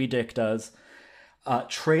 like Moby Dick does.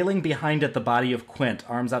 Trailing behind it, the body of Quint,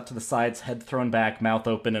 arms out to the sides, head thrown back, mouth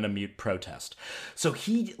open in a mute protest. So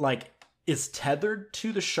he, like, is tethered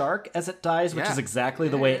to the shark as it dies, which is exactly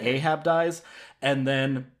the way Ahab dies. And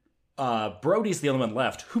then Brody's the only one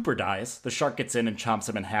left. Hooper dies. The shark gets in and chomps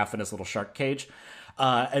him in half in his little shark cage.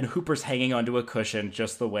 And Hooper's hanging onto a cushion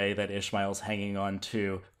just the way that Ishmael's hanging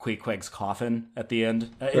onto Queequeg's coffin at the end.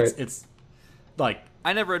 It's like...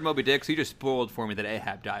 I never read Moby Dick, so you just spoiled for me that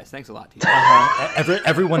Ahab dies. Thanks a lot, TJ.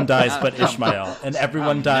 Everyone dies but Ishmael. And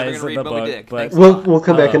everyone dies in the book. But we'll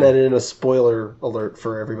come back and edit in a spoiler alert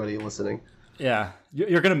for everybody listening. Yeah,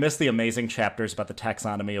 you're going to miss the amazing chapters about the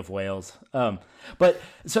taxonomy of whales. But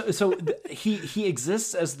so he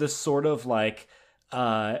exists as this sort of like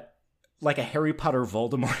a Harry Potter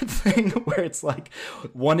Voldemort thing, where it's like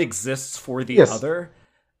one exists for the other,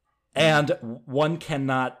 and one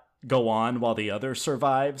cannot go on while the other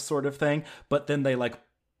survives, sort of thing. But then they like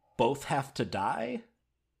both have to die.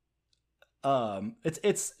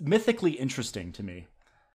 It's mythically interesting to me.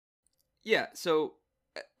 Yeah. So.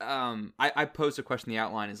 I posed a question in the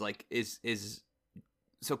outline so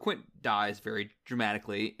Quint dies very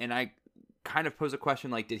dramatically, and I kind of posed a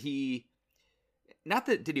question like, did he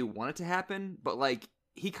want it to happen, but like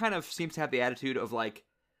he kind of seems to have the attitude of like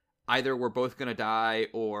either we're both gonna die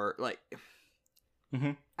or like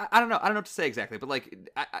I don't know what to say exactly, but like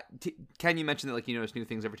Ken, you mentioned that like you notice new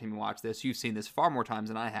things every time you watch this. You've seen this far more times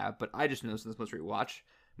than I have, but I just noticed in this most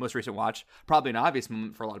recent watch, probably an obvious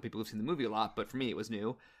moment for a lot of people who've seen the movie a lot, but for me it was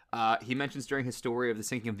new. He mentions during his story of the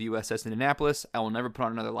sinking of the USS Indianapolis, "I will never put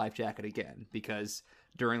on another life jacket again," because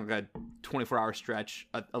during like a 24-hour stretch,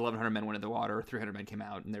 1,100 men went in the water, 300 men came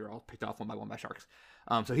out, and they were all picked off one by one by sharks.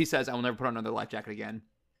 So he says, "I will never put on another life jacket again."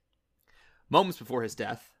 Moments before his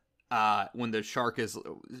death, when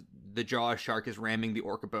the Jaws shark is ramming the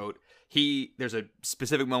orca boat, there's a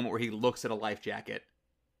specific moment where he looks at a life jacket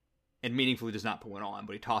and meaningfully does not put one on,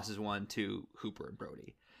 but he tosses one to Hooper and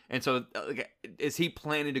Brody. And so, is he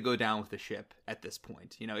planning to go down with the ship at this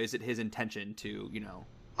point? You know, is it his intention to,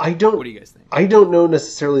 I don't. What do you guys think? I don't know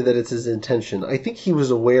necessarily that it's his intention. I think he was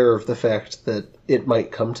aware of the fact that it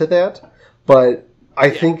might come to that, but I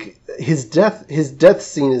think his death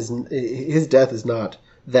scene his death is not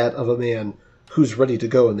that of a man who's ready to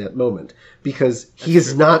go in that moment, because he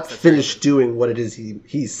is not finished doing what it is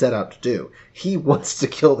he set out to do. He wants to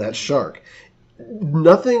kill that shark.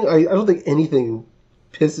 Nothing. I don't think anything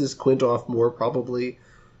pisses Quint off more probably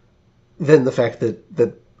than the fact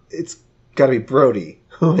that it's got to be Brody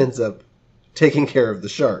who ends up taking care of the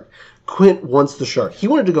shark. Quint wants the shark. He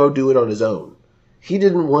wanted to go do it on his own. He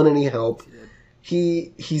didn't want any help.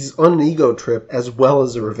 He's on an ego trip as well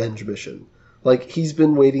as a revenge mission. Like, he's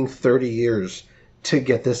been waiting 30 years to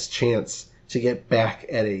get this chance to get back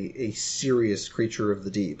at a serious creature of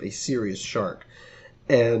the deep, a serious shark.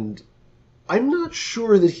 And I'm not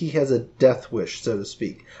sure that he has a death wish, so to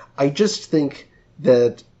speak. I just think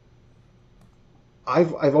that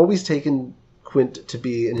I've always taken Quint to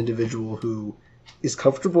be an individual who is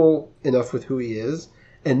comfortable enough with who he is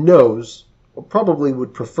and knows, or probably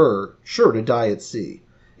would prefer, sure, to die at sea.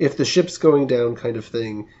 If the ship's going down kind of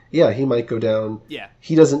thing, yeah, he might go down. Yeah.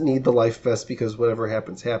 He doesn't need the life vest because whatever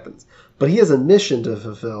happens, happens. But he has a mission to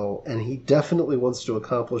fulfill, and he definitely wants to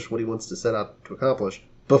accomplish what he wants to set out to accomplish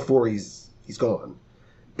before he's gone.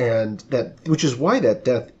 And that, which is why that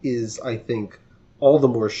death is, I think, all the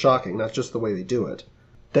more shocking, not just the way they do it.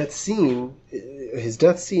 That scene, his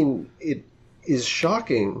death scene, it is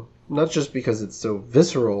shocking, not just because it's so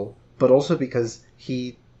visceral, but also because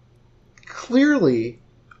he clearly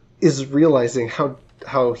is realizing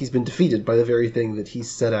how he's been defeated by the very thing that he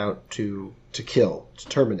set out to kill, to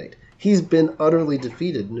terminate. He's been utterly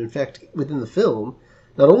defeated, and in fact, within the film,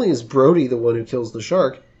 not only is Brody the one who kills the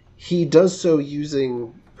shark, he does so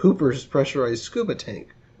using Hooper's pressurized scuba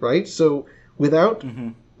tank, right? So without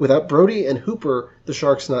Brody and Hooper, the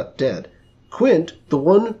shark's not dead. Quint, the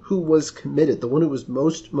one who was committed, the one who was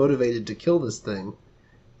most motivated to kill this thing,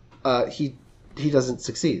 he doesn't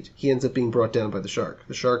succeed. He ends up being brought down by the shark.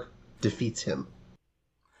 The shark defeats him.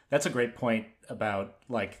 That's a great point about,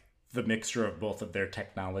 like, the mixture of both of their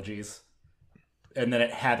technologies, and then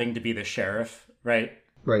it having to be the sheriff, right?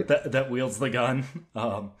 Right. That wields the gun.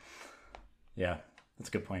 Yeah, that's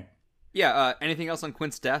a good point. Yeah, anything else on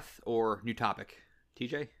Quint's death or new topic?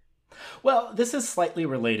 TJ? Well, this is slightly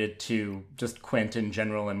related to just Quint in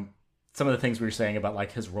general and some of the things we were saying about,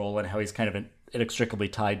 like, his role and how he's kind of inextricably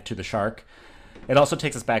tied to the shark. It also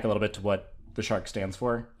takes us back a little bit to what the shark stands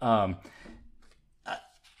for.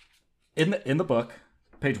 In the book,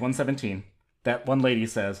 page 117, that one lady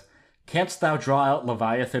says, "Canst thou draw out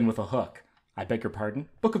Leviathan with a hook?" "I beg your pardon?"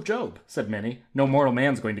 "Book of Job," said Minnie. "No mortal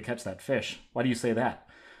man's going to catch that fish." "Why do you say that?"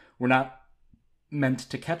 "We're not meant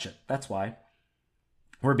to catch it, that's why."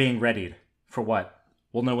 "We're being readied." "For what?"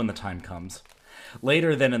 "We'll know when the time comes."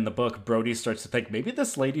 Later then in the book, Brody starts to think, maybe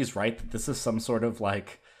this lady's right, that this is some sort of,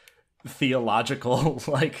 like, theological,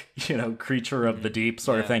 like, you know, creature of the deep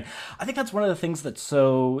sort of thing. I think that's one of the things that's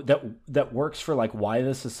that works for, like, why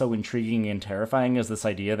this is so intriguing and terrifying, is this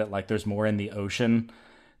idea that, like, there's more in the ocean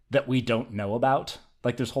that we don't know about.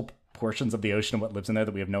 Like, there's whole portions of the ocean and what lives in there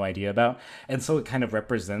that we have no idea about. And so it kind of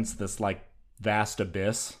represents this, like, vast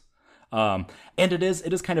abyss. And it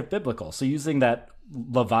is kind of biblical. So using that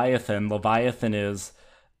Leviathan is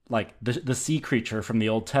like the sea creature from the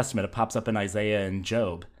Old Testament. It pops up in Isaiah and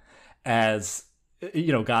Job as,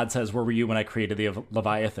 you know, God says, "Where were you when I created the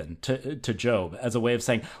Leviathan?" to Job, as a way of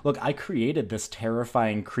saying, look, I created this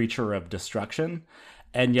terrifying creature of destruction,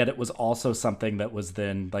 and yet it was also something that was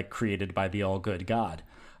then, like, created by the all-good God.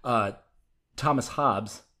 Thomas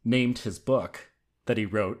Hobbes named his book that he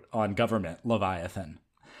wrote on government Leviathan.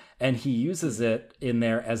 And he uses it in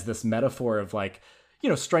there as this metaphor of, like, you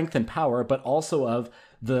know, strength and power, but also of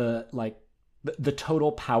the, like, the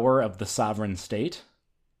total power of the sovereign state.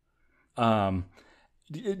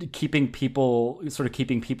 Keeping people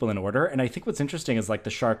in order. And I think what's interesting is, like, the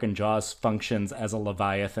shark in Jaws functions as a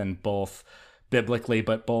Leviathan, both biblically,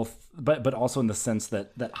 but also in the sense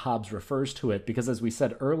that Hobbes refers to it, because as we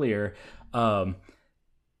said earlier, the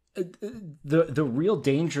real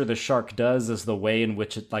danger the shark does is the way in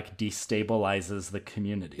which it, like, destabilizes the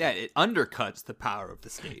community. Yeah, it undercuts the power of the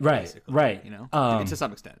state. Right, basically, right. You know, to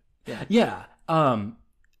some extent. Yeah.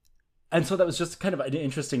 And so that was just kind of an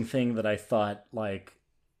interesting thing that I thought, like,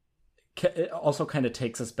 it also kind of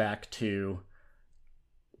takes us back to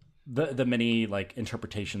the many, like,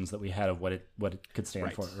 interpretations that we had of what it could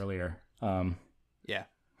stand for earlier. Yeah.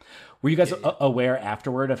 Were you guys aware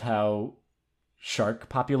afterward of how shark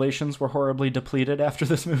populations were horribly depleted after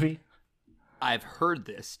this movie? I've heard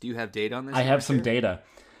this. Do you have data on this? I have some data.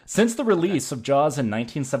 Since the release of Jaws in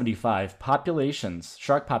 1975,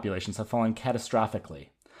 shark populations have fallen catastrophically.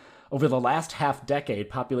 Over the last half-decade,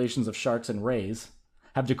 populations of sharks and rays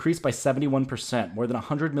have decreased by 71%. More than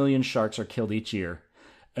 100 million sharks are killed each year,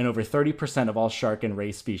 and over 30% of all shark and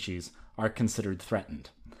ray species are considered threatened.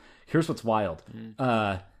 Here's what's wild.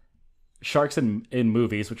 Sharks in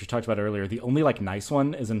movies, which we talked about earlier, the only like nice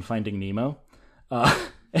one is in Finding Nemo. And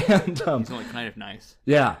He's only kind of nice.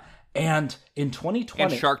 yeah. And in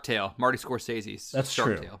 2020... And Shark Tale, Marty Scorsese's That's Shark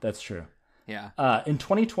true. Tale. That's true. Yeah. In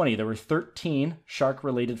 2020, there were 13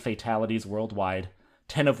 shark-related fatalities worldwide,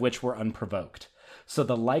 10 of which were unprovoked. So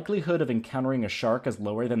the likelihood of encountering a shark is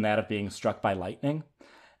lower than that of being struck by lightning.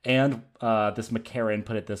 And this McCarran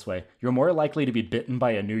put it this way: you're more likely to be bitten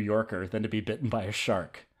by a New Yorker than to be bitten by a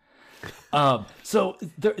shark. So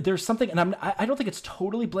there's something, and I don't think it's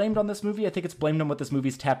totally blamed on this movie. I think it's blamed on what this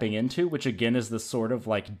movie's tapping into, which again is this sort of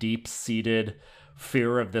like deep-seated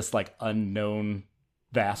fear of this like unknown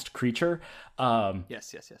vast creature.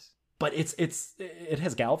 Yes. But it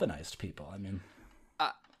has galvanized people. I mean,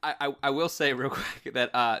 I will say real quick that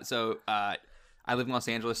I live in Los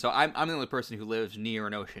Angeles, so I'm the only person who lives near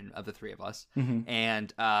an ocean of the three of us. Mm-hmm.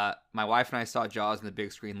 And my wife and I saw Jaws on the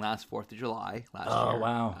big screen last 4th of July last year. Oh,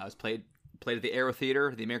 wow. I was played at the Aero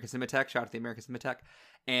Theater, the American Cinematheque. Shout out to the American Cinematheque.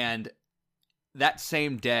 And that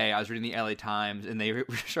same day, I was reading the LA Times, and they were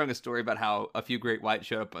showing a story about how a few great whites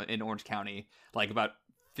showed up in Orange County, like about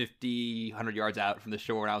 100 yards out from the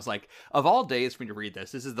shore, and I was like, of all days for me to read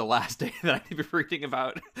this is the last day that I need to be reading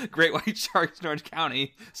about great white sharks in Orange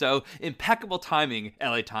County. So impeccable timing,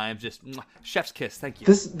 LA Times. Just chef's kiss. Thank you.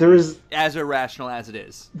 There is as irrational as it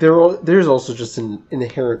is. There's also just an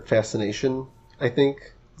inherent fascination. I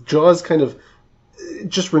think Jaws kind of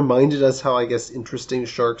just reminded us how, I guess, interesting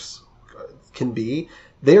sharks can be.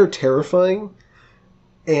 They are terrifying,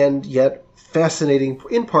 and yet fascinating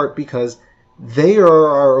in part because they are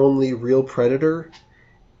our only real predator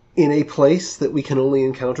in a place that we can only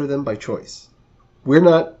encounter them by choice. We're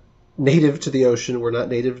not native to the ocean. We're not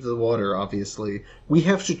native to the water, obviously. We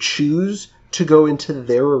have to choose to go into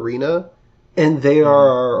their arena, and they are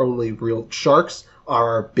our only real... Sharks are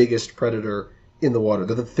our biggest predator in the water.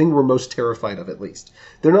 They're the thing we're most terrified of, at least.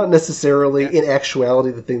 They're not necessarily, in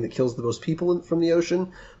actuality, the thing that kills the most people from the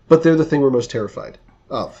ocean, but they're the thing we're most terrified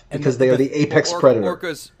of, because they are the apex predator.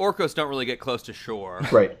 Orcas don't really get close to shore,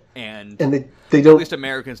 right? And they don't. At least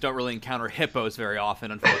Americans don't really encounter hippos very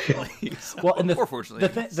often, unfortunately. Well, and fortunately,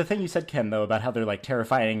 the thing you said, Ken, though, about how they're like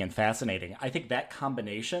terrifying and fascinating, I think that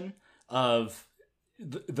combination of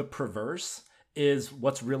the perverse is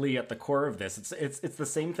what's really at the core of this. It's the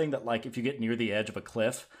same thing that, like, if you get near the edge of a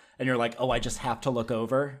cliff and you're like, oh, I just have to look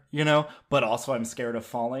over, but also I'm scared of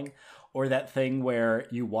falling. Or that thing where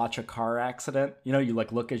you watch a car accident, you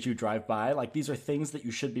like look as you drive by. Like, these are things that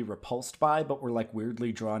you should be repulsed by, but we're like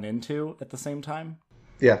weirdly drawn into at the same time.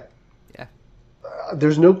 Yeah. Yeah.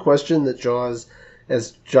 There's no question that Jaws,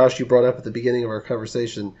 as Josh, you brought up at the beginning of our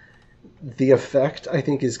conversation, the effect, I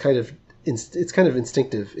think, is it's kind of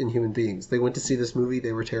instinctive in human beings. They went to see this movie,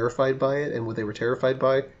 they were terrified by it, and what they were terrified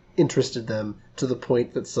by interested them to the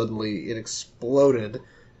point that suddenly it exploded.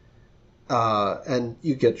 And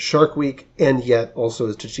you get Shark Week, and yet also,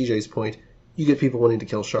 as to TJ's point, you get people wanting to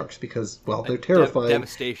kill sharks because, well, they're terrifying.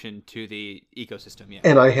 Devastation to the ecosystem, yeah.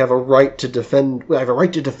 And I have a right to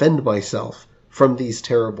defend myself from these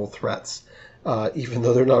terrible threats, even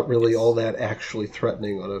though they're not really all that actually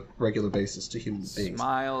threatening on a regular basis to human beings.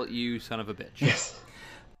 Smile, you son of a bitch. Yes.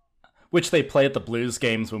 Which they play at the Blues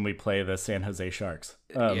games when we play the San Jose Sharks.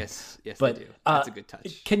 Yes, they do. That's a good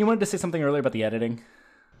touch. Ken, you wanted to say something earlier about the editing?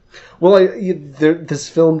 Well, this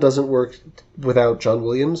film doesn't work without John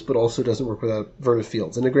Williams, but also doesn't work without Verna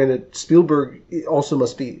Fields. And granted, Spielberg also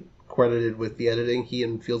must be credited with the editing. He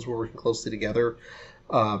and Fields were working closely together.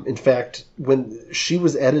 In fact, when she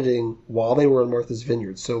was editing while they were on Martha's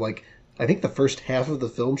Vineyard, so like I think the first half of the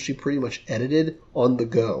film she pretty much edited on the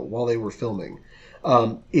go while they were filming.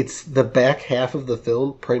 It's the back half of the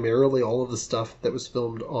film, primarily all of the stuff that was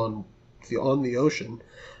filmed on the ocean,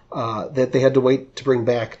 that they had to wait to bring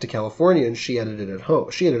back to California, and she edited at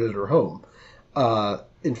home. She edited her home.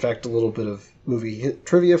 In fact, a little bit of movie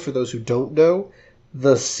trivia for those who don't know: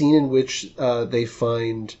 the scene in which they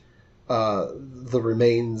find the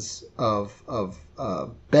remains of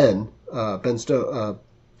Ben Stowe,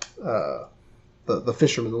 the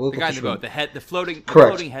fisherman, the local guy fisherman. in the boat, the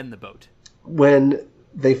floating head in the boat. When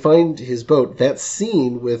they find his boat, that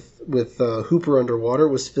scene with Hooper underwater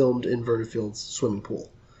was filmed in Verna Fields' swimming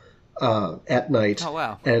pool. At night. Oh,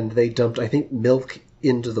 wow. And they dumped, I think, milk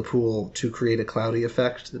into the pool to create a cloudy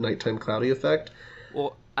effect, the nighttime cloudy effect.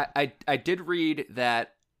 Well, I did read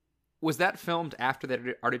that Was that filmed after they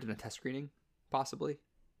would already done a test screening? Possibly.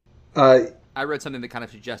 Uh, I read something that kind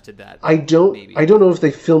of suggested that. I don't know if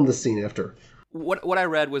they filmed the scene after. What I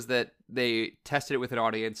read was that they tested it with an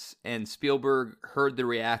audience, and Spielberg heard the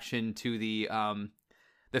reaction to the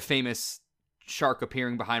famous shark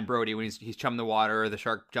appearing behind Brody when he's chumming the water. The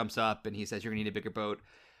shark jumps up and he says, "You're gonna need a bigger boat."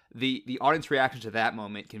 The audience reaction to that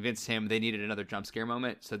moment convinced him they needed another jump scare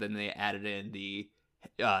moment. So then they added in the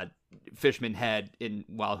fisherman head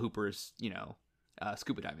while Hooper's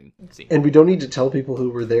scuba diving scene. And we don't need to tell people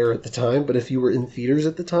who were there at the time, but if you were in theaters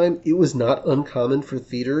at the time, it was not uncommon for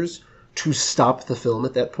theaters to stop the film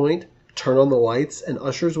at that point, turn on the lights, and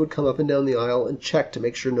ushers would come up and down the aisle and check to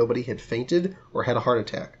make sure nobody had fainted or had a heart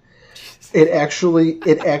attack. It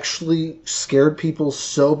actually scared people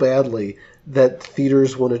so badly that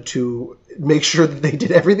theaters wanted to make sure that they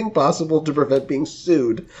did everything possible to prevent being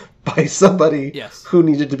sued by somebody who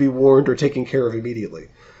needed to be warned or taken care of immediately.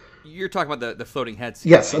 You're talking about the floating head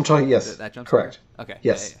scene. Yes, right? I'm talking. Yes, that jump correct. Scare? Okay.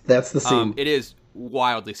 Yes, that's the scene. It is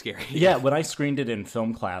wildly scary. Yeah, when I screened it in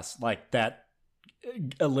film class, like that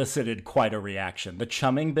elicited quite a reaction. The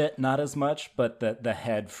chumming bit, not as much, but the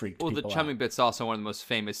head freaked people out. Well, the chumming bit's also one of the most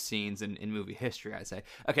famous scenes in movie history, I'd say.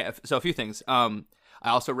 Okay, so a few things. I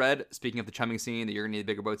also read, speaking of the chumming scene, that you're gonna need a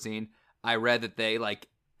bigger boat scene. I read that they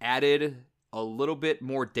added a little bit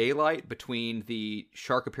more daylight between the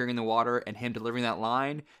shark appearing in the water and him delivering that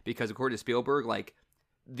line, because according to Spielberg,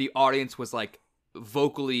 the audience was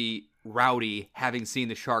vocally rowdy having seen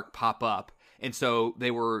the shark pop up, and so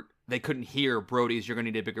they couldn't hear Brody's "You're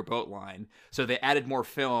gonna need a bigger boat" line. So they added more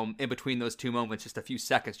film in between those two moments, just a few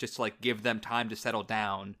seconds, just to give them time to settle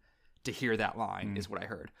down to hear that line, is what I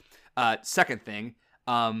heard. Second thing,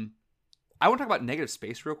 I want to talk about negative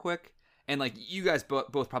space real quick. And you guys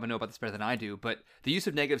both probably know about this better than I do, but the use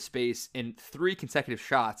of negative space in 3 consecutive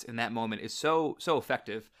shots in that moment is so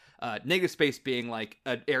effective. Negative space being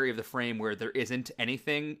an area of the frame where there isn't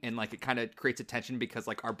anything, and it kind of creates a tension because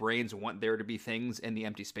our brains want there to be things in the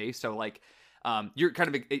empty space. So you're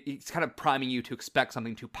it's kind of priming you to expect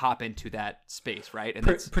something to pop into that space, right? And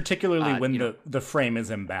that's particularly when the frame is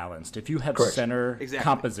imbalanced. If you have center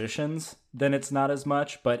compositions, then it's not as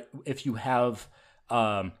much. But if you have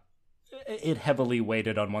it heavily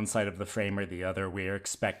weighted on one side of the frame or the other, we are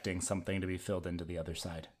expecting something to be filled into the other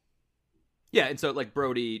side. Yeah, and so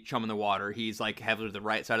Brody chumming the water, he's heavily to the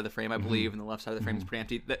right side of the frame, I believe, and the left side of the frame is pretty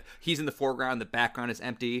empty. He's in the foreground, the background is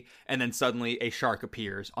empty, and then suddenly a shark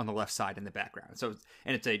appears on the left side in the background. So,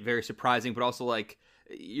 and it's a very surprising, but also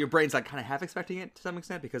your brain's kind of half expecting it to some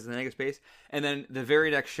extent because of the negative space. And then the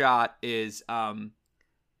very next shot is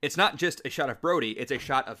it's not just a shot of Brody, it's a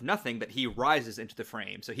shot of nothing that he rises into the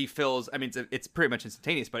frame. So he fills, it's pretty much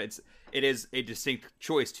instantaneous, but it is a distinct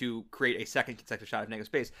choice to create a second consecutive shot of negative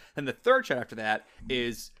space. Then the third shot after that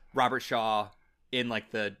is Robert Shaw in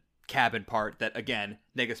the cabin part that, again,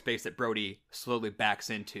 negative space that Brody slowly backs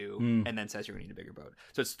into and then says, "You're going to need a bigger boat."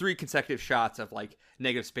 So it's 3 consecutive shots of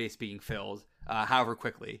negative space being filled, however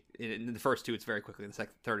quickly. In the first 2, it's very quickly. In the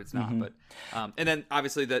third, it's not. But and then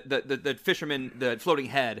obviously the fisherman, the floating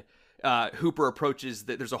head, Hooper approaches.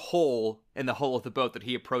 There's a hole in the hull of the boat that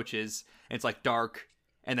he approaches, and it's dark,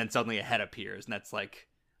 and then suddenly a head appears, and that's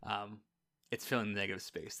it's filling the negative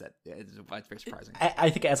space. It's very surprising. I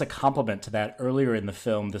think as a compliment to that, earlier in the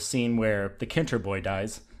film, the scene where the Kinter boy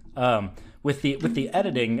dies, with the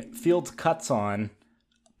editing, Fields cuts on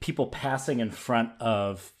people passing in front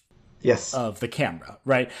of the camera,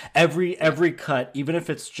 right? Every cut, even if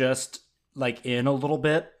it's just in a little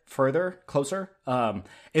bit closer,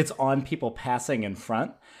 it's on people passing in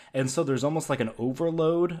front. And so there's almost an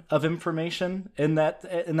overload of information in that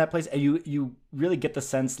place. And you really get the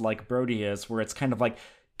sense Brody is, where it's kind of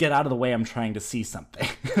get out of the way, I'm trying to see something.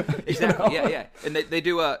 Exactly, yeah. And they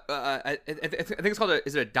do I think it's called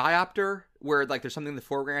is it a diopter, where there's something in the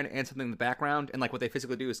foreground and something in the background, and what they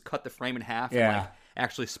physically do is cut the frame in half and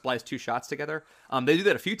actually splice 2 shots together. They do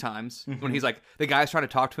that a few times when he's the guy's trying to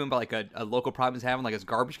talk to him about a local problem he's having, his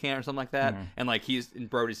garbage can or something like that, and he's and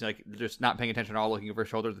Brody's just not paying attention at all, looking over his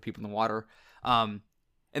shoulder at the people in the water. And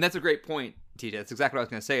that's a great point, TJ. That's exactly what I was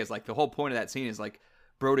going to say. Is the whole point of that scene is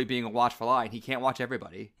Brody being a watchful eye, and he can't watch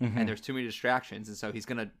everybody, and there's too many distractions, and so he's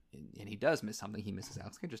gonna, and he does miss something. He misses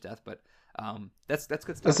Alex Kinter's death, but that's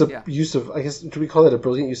good stuff. That's a use of, I guess, do we call it a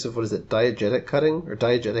brilliant use of, what is it, diegetic cutting or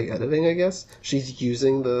diegetic editing? I guess she's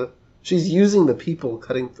using the people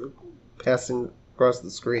cutting through, passing across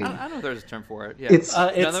the screen. I don't know if there's a term for it. Yeah, it's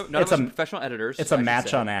none of us are professional editors. It's a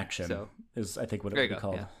match on action, so is I think what it would be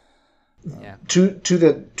called. Yeah. To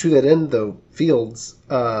that end though, Fields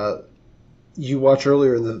you watch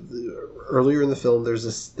earlier in the film, there's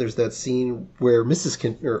that scene where Mrs.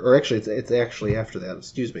 Kintner, or actually it's actually after that.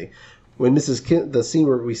 Excuse me, when the scene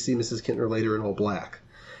where we see Mrs. Kintner later in all black.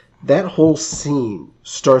 That whole scene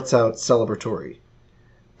starts out celebratory,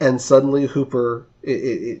 and suddenly Hooper,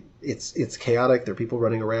 it's chaotic. There are people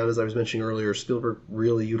running around, as I was mentioning earlier. Spielberg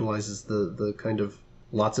really utilizes the kind of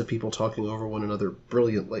lots of people talking over one another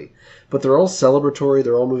brilliantly. But they're all celebratory.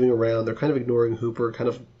 They're all moving around. They're kind of ignoring Hooper, kind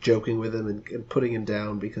of joking with him and putting him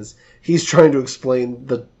down because he's trying to explain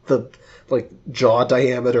the like jaw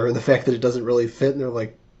diameter and the fact that it doesn't really fit. And they're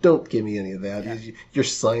like, "Don't give me any of that. Yeah. Your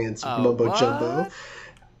science mumbo jumbo."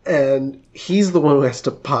 And he's the one who has to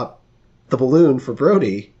pop the balloon for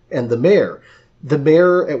Brody and the mayor. The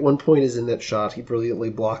mayor at one point is in that shot. He brilliantly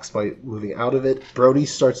blocks by moving out of it. Brody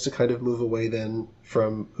starts to kind of move away then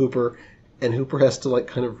from Hooper, and Hooper has to like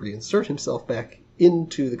kind of reinsert himself back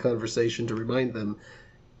into the conversation to remind them.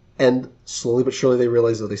 And slowly but surely they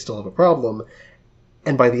realize that they still have a problem.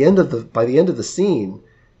 And by the end of the scene,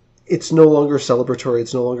 it's no longer celebratory.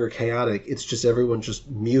 It's no longer chaotic. It's just everyone just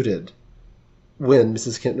muted. When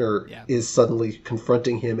Mrs. Kintner is suddenly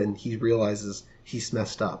confronting him and he realizes he's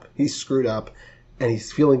messed up. He's screwed up and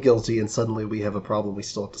he's feeling guilty, and suddenly we have a problem we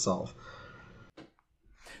still have to solve.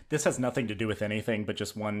 This has nothing to do with anything, but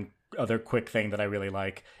just one other quick thing that I really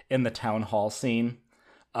like. In the town hall scene,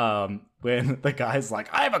 when the guy's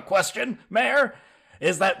like, "I have a question, Mayor.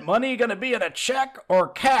 Is that money going to be in a check or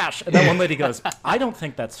cash?" And that one lady goes, "I don't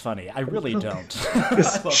think that's funny. I really don't."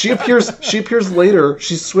 She appears later.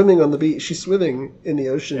 She's swimming on the beach. She's swimming in the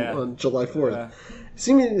ocean on July 4th. Yeah.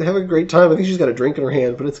 Seeming to have a great time. I think she's got a drink in her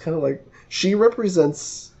hand, but it's kind of like she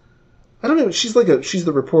represents, I don't know, she's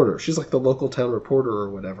the reporter. She's like the local town reporter or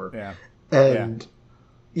whatever. Yeah. And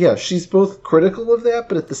she's both critical of that,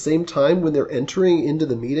 but at the same time, when they're entering into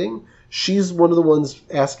the meeting, she's one of the ones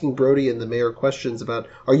asking Brody and the mayor questions about,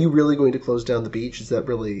 are you really going to close down the beach? Is that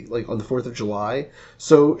really, like, on the 4th of July?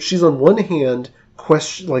 So she's on one hand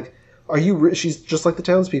she's just like the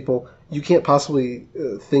townspeople. You can't possibly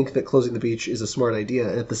think that closing the beach is a smart idea.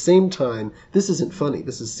 And at the same time, this isn't funny.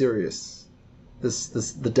 This is serious.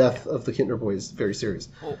 The death of the Kintner boy is very serious.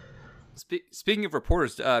 Well, speaking of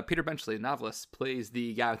reporters, Peter Benchley, the novelist, plays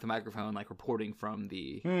the guy with the microphone, like reporting from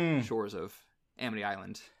the shores of Amity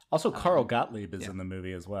Island. Also, Carl Gottlieb is in the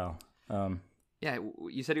movie as well.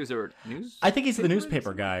 You said he was a news? I think he's the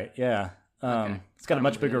newspaper guy, yeah. He's got a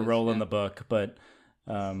much bigger role in the book, but...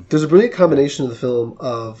 There's a brilliant combination of the film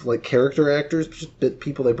of like character actors,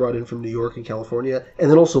 people they brought in from New York and California,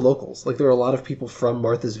 and then also locals. Like there are a lot of people from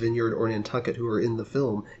Martha's Vineyard or Nantucket who are in the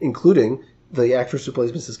film, including the actress who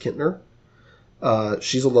plays Mrs. Kintner.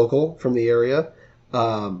 She's a local from the area.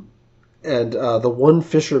 And the one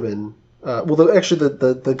fisherman...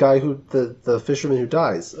 the guy the fisherman who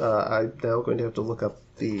dies. I'm now going to have to look up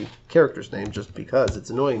the character's name just because it's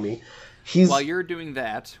annoying me. While you're doing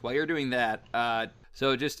that,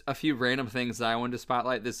 so just a few random things that I wanted to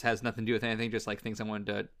spotlight. This has nothing to do with anything, just like things I wanted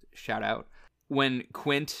to shout out. When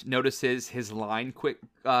Quint notices his line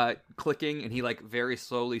clicking and he like very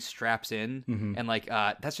slowly straps in, and like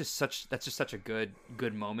that's just such a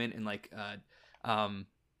good moment, and like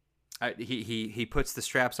he puts the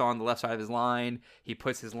straps on the left side of his line. He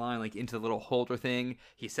puts his line like into the little holder thing.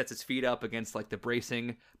 He sets his feet up against like the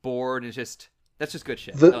bracing board. And that's just good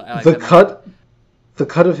shit. The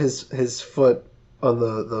cut of his foot on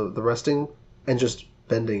the resting and just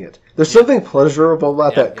bending it. There's something pleasurable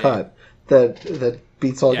about that cut that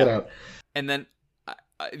beats all get out. And then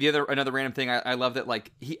another random thing, I love that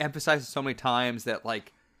like he emphasizes so many times that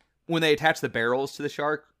like when they attach the barrels to the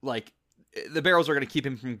shark, like the barrels are going to keep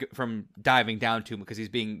him from diving down to him because he's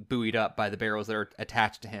being buoyed up by the barrels that are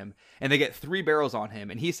attached to him. And they get 3 barrels on him.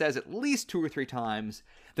 And he says at least 2 or 3 times,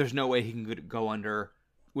 there's no way he can go under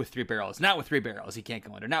with 3 barrels. Not with 3 barrels. He can't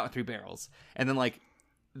go under. Not with 3 barrels. And then like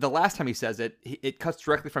the last time he says it, it cuts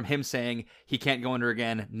directly from him saying he can't go under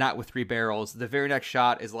again. Not with 3 barrels. The very next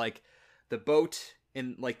shot is like the boat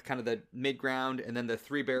in like kind of the mid ground and then the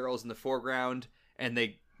 3 barrels in the foreground. And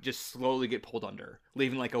they just slowly get pulled under,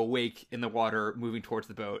 leaving like a wake in the water moving towards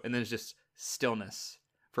the boat. And then it's just stillness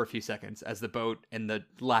for a few seconds as the boat and the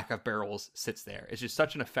lack of barrels sits there. It's just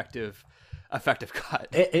such an effective cut.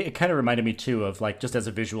 It kind of reminded me too of like, just as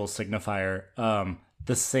a visual signifier,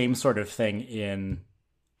 the same sort of thing in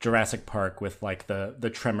Jurassic Park with like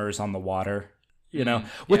the tremors on the water, you know,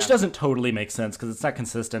 which doesn't totally make sense because it's not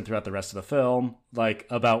consistent throughout the rest of the film, like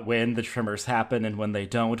about when the tremors happen and when they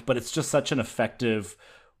don't, but it's just such an effective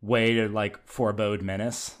way to like forebode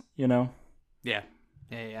menace, you know? Yeah.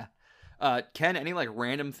 Ken, any like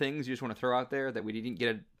random things you just want to throw out there that we didn't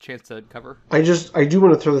get a chance to cover? I do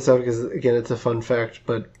want to throw this out because, again, it's a fun fact,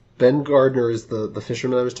 but Ben Gardner is the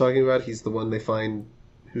fisherman I was talking about. He's the one they find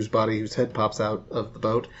whose head pops out of the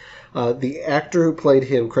boat. The actor who played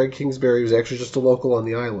him, Craig Kingsbury, was actually just a local on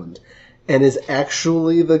the island and is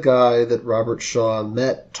actually the guy that Robert Shaw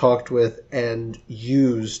met, talked with, and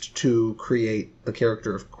used to create the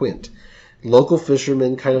character of Quint. Local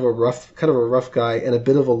fisherman, kind of a rough guy, and a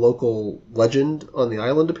bit of a local legend on the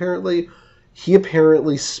island, apparently. He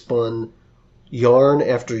apparently spun yarn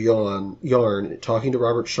after yarn talking to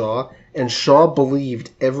Robert Shaw, and Shaw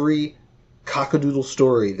believed every cockadoodle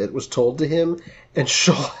story that was told to him. And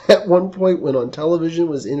Shaw, at one point, went on television,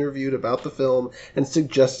 was interviewed about the film, and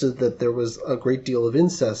suggested that there was a great deal of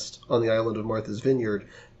incest on the island of Martha's Vineyard,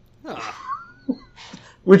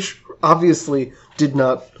 which obviously did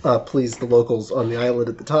not please the locals on the island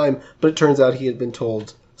at the time, but it turns out he had been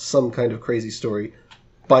told some kind of crazy story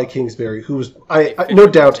by Kingsbury, who was, I no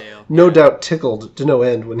doubt tickled to no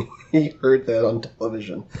end when he heard that on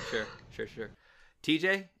television. Sure.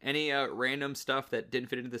 TJ, any random stuff that didn't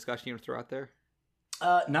fit into the discussion you want to throw out there?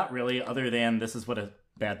 Not really, other than this is what a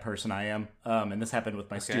bad person I am. And this happened with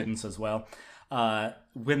my students as well.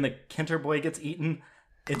 When the Kinter boy gets eaten,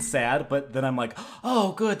 it's sad, but then I'm like,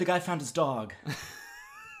 oh, good, the guy found his dog.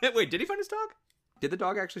 Wait, did he find his dog? Did the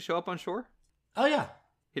dog actually show up on shore? Oh, yeah.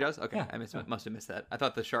 He does? Okay, yeah. I must have missed that. I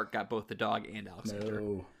thought the shark got both the dog and Alex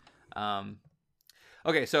Kinter. No.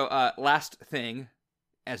 Okay, so last thing,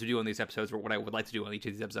 as we do on these episodes, or what I would like to do on each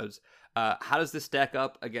of these episodes, how does this stack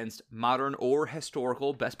up against modern or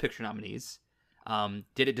historical Best Picture nominees?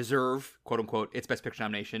 Did it deserve, quote unquote, its Best Picture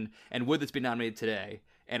nomination? And would this be nominated today?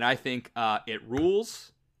 And I think it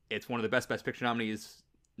rules. It's one of the best Picture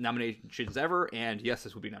nominations ever. And yes,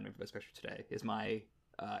 this would be nominated for Best Picture today, is my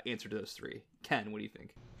answer to those three. Ken, what do you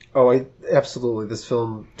think? Oh, absolutely. This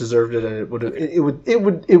film deserved it, and it would have. It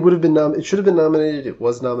would have been. It should have been nominated. It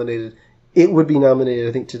was nominated. It would be nominated,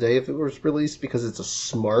 I think, today if it was released, because it's a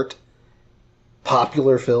smart,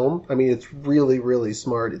 popular film. I mean, it's really, really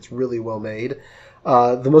smart. It's really well made.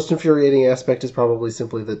 The most infuriating aspect is probably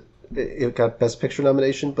simply that it got Best Picture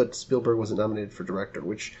nomination, but Spielberg wasn't nominated for director,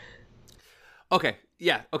 which... Okay,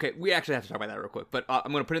 yeah, okay. We actually have to talk about that real quick, but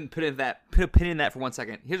I'm going to put a pin in that for 1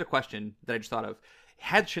 second. Here's a question that I just thought of.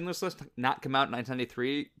 Had Schindler's List not come out in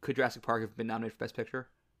 1993, could Jurassic Park have been nominated for Best Picture?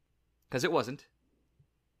 Because it wasn't.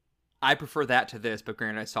 I prefer that to this, but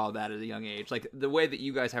granted, I saw that at a young age. Like, the way that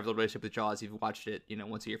you guys have the relationship with Jaws, you've watched it,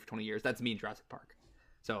 once a year for 20 years, that's me in Jurassic Park.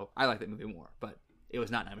 So, I like that movie more, but it was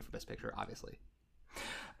not nominated for Best Picture, obviously.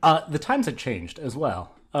 The times had changed as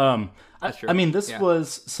well. That's true. I mean, this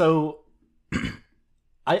was, so,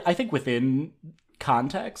 I think within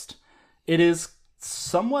context, it is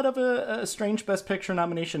somewhat of a strange Best Picture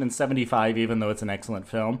nomination in 75, even though it's an excellent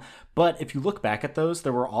film. But if you look back at those,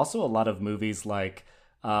 there were also a lot of movies like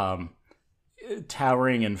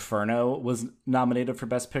Towering Inferno was nominated for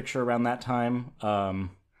Best Picture around that time.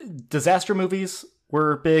 Disaster movies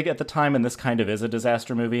were big at the time, and this kind of is a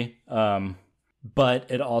disaster movie. But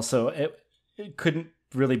it also it couldn't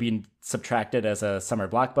really be subtracted as a summer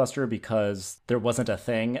blockbuster because there wasn't a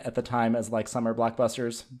thing at the time as like summer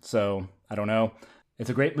blockbusters. So I don't know. It's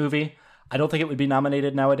a great movie. I don't think it would be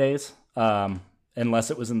nominated nowadays,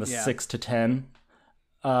 unless it was in the 6 to 10.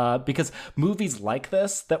 Because movies like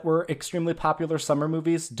this that were extremely popular summer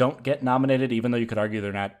movies don't get nominated, even though you could argue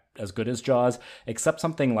they're not as good as Jaws, except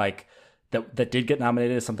something like that did get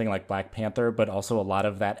nominated is something like Black Panther, but also a lot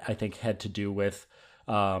of that I think had to do with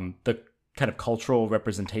the kind of cultural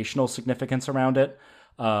representational significance around it.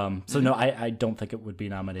 So no, I don't think it would be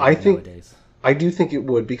nominated nowadays. I do think it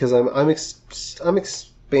would, because I'm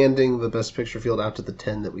expanding the Best Picture field out to the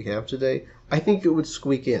 10 that we have today. I think it would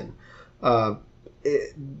squeak in.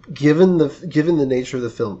 Given the nature of the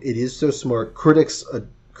film, it is so smart. Critics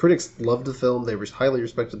loved the film. They highly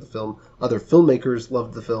respected the film. Other filmmakers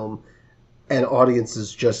loved the film, and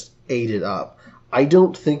audiences just ate it up. I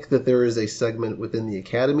don't think that there is a segment within the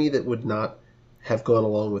Academy that would not have gone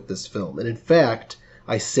along with this film. And in fact,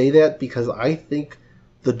 I say that because I think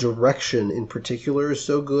the direction in particular is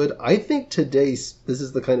so good. I think today this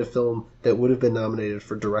is the kind of film that would have been nominated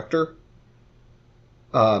for director.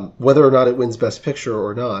 Whether or not it wins Best Picture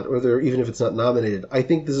or not, or even if it's not nominated, I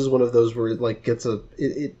think this is one of those where it gets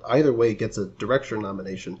either way gets a director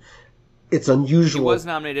nomination. It's unusual. He was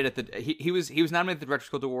nominated at he was nominated at the Directors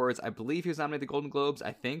Guild Awards. I believe he was nominated at the Golden Globes.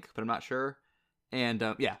 I think, but I'm not sure. And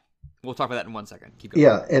we'll talk about that in 1 second. Keep going.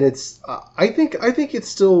 Yeah, and it's I think it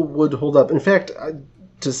still would hold up. In fact,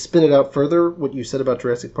 to spin it out further, what you said about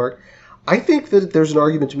Jurassic Park, I think that there's an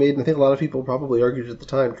argument to be made, and I think a lot of people probably argued at the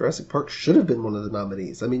time, Jurassic Park should have been one of the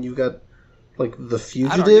nominees. I mean, you got, like, The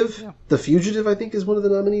Fugitive. Argue, yeah. The Fugitive, I think, is one of the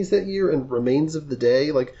nominees that year, and Remains of the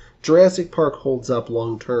Day. Like, Jurassic Park holds up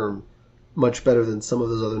long-term much better than some of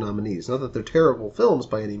those other nominees. Not that they're terrible films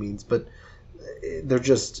by any means, but they're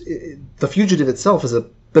just... The Fugitive itself is a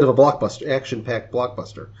bit of a blockbuster, action-packed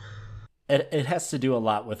blockbuster. It has to do a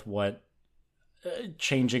lot with what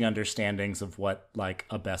changing understandings of what like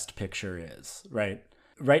a best picture is, right?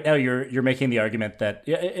 Right now, you're making the argument that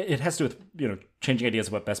it has to do with changing ideas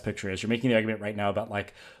of what best picture is. You're making the argument right now about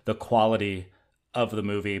like the quality of the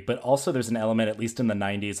movie, but also there's an element, at least in the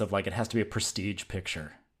 90s, of like it has to be a prestige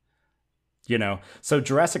picture. So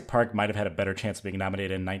Jurassic Park might have had a better chance of being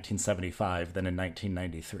nominated in 1975 than in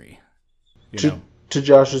 1993. To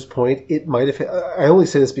Josh's point, it might have... I only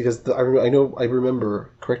say this because I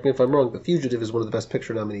remember, correct me if I'm wrong, The Fugitive is one of the Best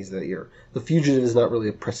Picture nominees that year. The Fugitive is not really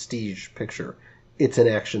a prestige picture. It's an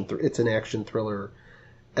action thriller,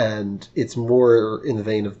 and it's more in the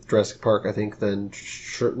vein of Jurassic Park, I think, than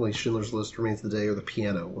certainly Schindler's List, Remains of the Day, or The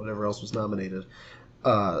Piano, whatever else was nominated.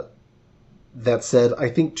 That said, I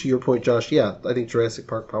think to your point, Josh, yeah, I think Jurassic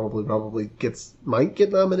Park probably might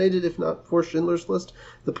get nominated, if not for Schindler's List.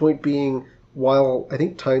 The point being, while I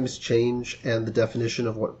think times change and the definition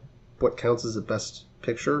of what counts as a best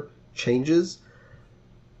picture changes,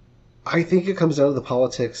 I think it comes down to the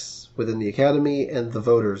politics within the Academy and the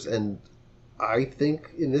voters. And I think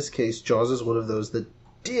in this case, Jaws is one of those that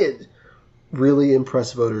did really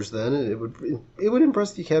impress voters then, and it would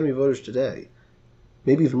impress the Academy voters today,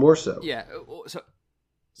 maybe even more so. Yeah.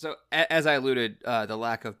 So as I alluded, the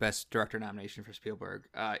lack of Best Director nomination for Spielberg.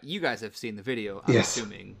 You guys have seen the video, I'm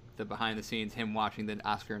assuming, the behind the scenes, him watching the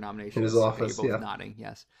Oscar nominations in his office. You're both nodding.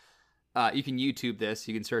 Yes. You can YouTube this.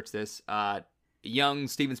 You can search this. Young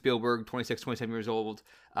Steven Spielberg, 26, 27 years old.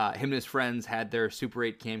 Him and his friends had their Super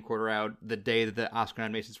 8 camcorder out the day that the Oscar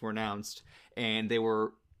nominations were announced, and they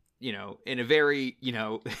were, in a very,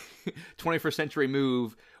 21st century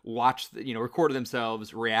move, recorded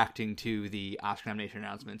themselves reacting to the Oscar nomination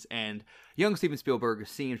announcements. And young Steven Spielberg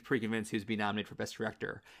seems pretty convinced he was be nominated for Best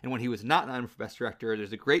Director. And when he was not nominated for Best Director,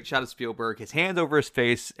 there's a great shot of Spielberg, his hands over his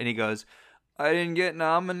face, and he goes, "I didn't get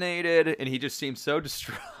nominated," and he just seems so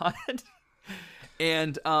distraught.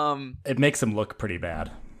 And it makes him look pretty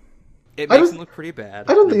bad. It makes him look pretty bad.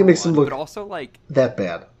 I don't think it makes him look, but also like that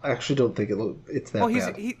bad. I actually don't think it's that bad. Well,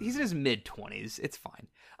 he's in his mid-20s. It's fine.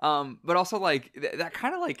 But also like that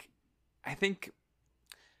kind of like, I think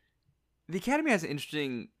the Academy has an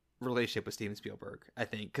interesting relationship with Steven Spielberg. I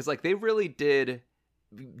think because like they really did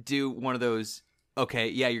do one of those, okay,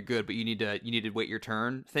 yeah, you're good, but you need to wait your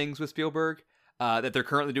turn things with Spielberg. That they're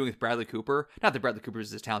currently doing with Bradley Cooper. Not that Bradley Cooper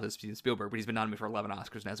is as talented as Steven Spielberg, but he's been nominated for 11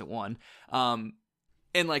 Oscars and hasn't won.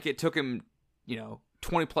 And like it took him,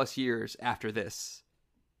 20 plus years after this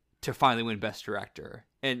to finally win Best Director.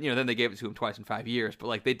 And then they gave it to him twice in 5 years. But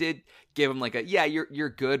like they did give him like a, yeah, you're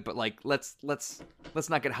good, but like let's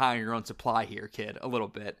not get high on your own supply here, kid, a little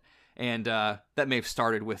bit. And that may have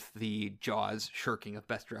started with the Jaws shirking of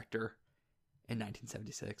Best Director in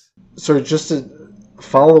 1976. So just to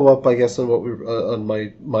follow up, I guess, on what on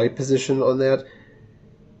my position on that,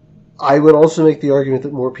 I would also make the argument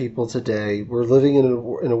that more people today, we're living in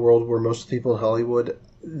a world where most people in Hollywood,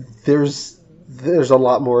 there's a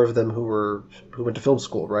lot more of them who went to film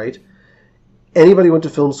school, right? Anybody who went to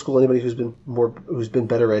film school, anybody who's been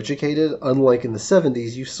better educated, unlike in the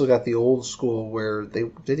 70s, you still got the old school where they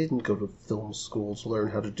didn't go to film school to learn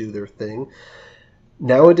how to do their thing.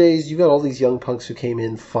 Nowadays, you got all these young punks who came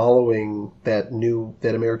in following that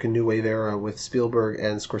American New Wave era with Spielberg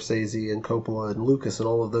and Scorsese and Coppola and Lucas and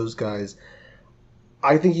all of those guys.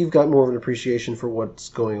 I think you've got more of an appreciation for what's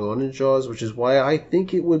going on in Jaws, which is why I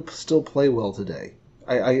think it would still play well today.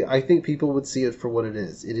 I think people would see it for what it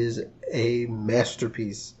is. It is a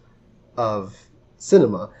masterpiece of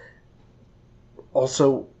cinema.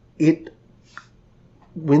 Also, it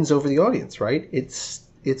wins over the audience, right?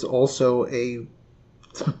 It's also a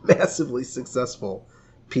massively successful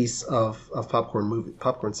piece of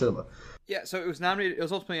popcorn cinema. Yeah, so it was nominated. It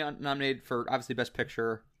was ultimately nominated for obviously Best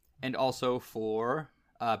Picture and also for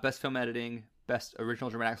Best Film Editing, Best Original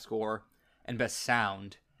Dramatic Score, and Best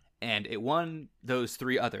Sound. And it won those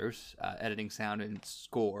three others, editing, sound, and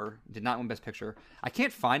score. Did not win Best Picture. I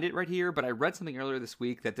can't find it right here, but I read something earlier this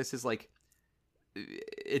week that this is like,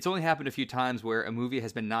 it's only happened a few times where a movie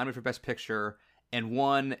has been nominated for Best Picture and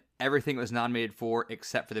won everything it was nominated for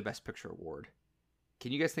except for the Best Picture award.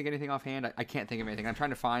 Can you guys think of anything offhand? I can't think of anything. I'm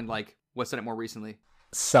trying to find like what's done it more recently.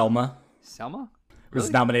 Selma. Selma? Really?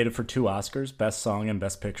 Was nominated for 2 Oscars, Best Song and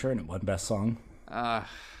Best Picture, and it won Best Song.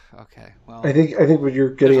 Okay, well, I think what you're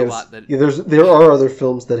getting there's a at is lot that- yeah, there are other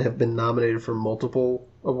films that have been nominated for multiple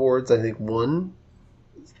awards. I think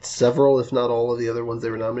several, if not all of the other ones they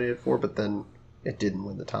were nominated for, but then it didn't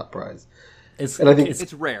win the top prize. And I think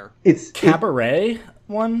it's rare. It's Cabaret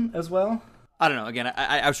one as well. I don't know. Again,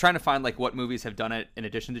 I was trying to find like what movies have done it in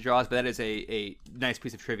addition to Jaws, but that is a nice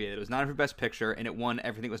piece of trivia. It was nominated for Best Picture, and it won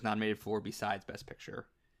everything it was nominated for besides Best Picture,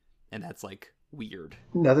 and that's like weird.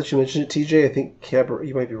 Now that you mention it, TJ, I think Cabaret.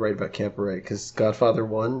 You might be right about Cabaret because Godfather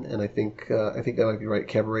won, and I think that might be right.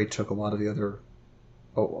 Cabaret took a lot of the other,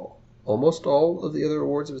 almost all of the other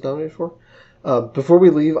awards it was nominated for. Before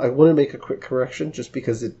we leave, I want to make a quick correction, just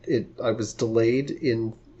because I was delayed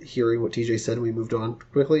in hearing what TJ said, and we moved on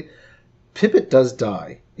quickly. Pippet does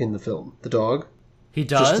die in the film. The dog. He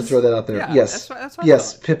does. Just to throw that out there. Yeah, Yes. that's what I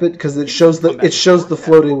Yes, thought. Pippet, because it He shows didn't come the back before,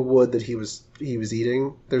 floating wood that he was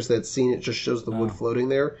eating. There's that scene. It just shows the wood floating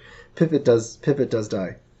there. Pippet does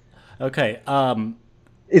die. Okay.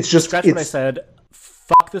 It's just Scratch what I said.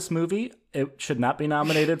 Fuck this movie. It should not be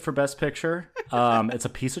nominated for Best Picture. It's a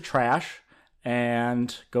piece of trash.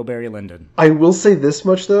 And go Barry Lyndon. I will say this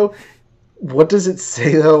much though. What does it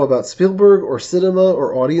say though about Spielberg or cinema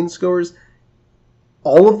or audience goers?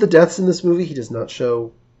 All of the deaths in this movie, he does not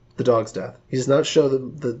show the dog's death. He does not show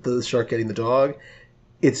the shark getting the dog.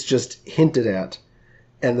 It's just hinted at.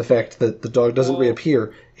 And the fact that the dog doesn't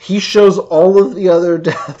reappear. He shows all of the other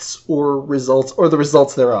deaths or the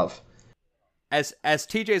results thereof. As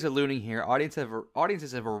TJ's alluding here,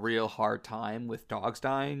 audiences have a real hard time with dogs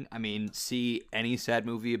dying. I mean, see any sad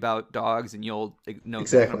movie about dogs and you'll know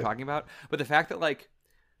exactly what I'm talking about. But the fact that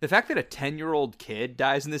a 10-year-old kid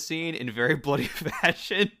dies in the scene in very bloody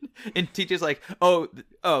fashion, and TJ's like, oh,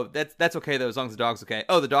 that's okay though, as long as the dog's okay.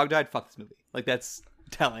 Oh, the dog died. Fuck this movie. Like, that's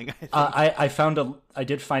telling. I think. I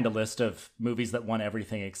did find a list of movies that won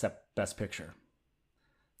everything except Best Picture.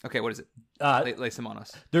 Okay, what is it? Lay some on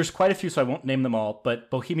us. There's quite a few, so I won't name them all. But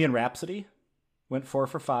Bohemian Rhapsody went 4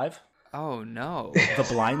 for 5. Oh no. The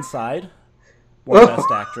Blind Side won Best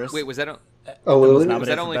Actress. Wait, was that? Really? Was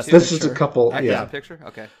that only two? That's just a couple. Actors Yeah. in Picture.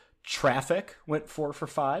 Okay. Traffic went 4 for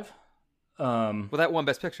 5. Well, that won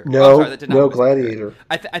Best Picture. No, I'm sorry, that did not no, win Best Picture. Gladiator.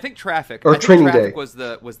 I think Traffic. Or I think Training Traffic Day. was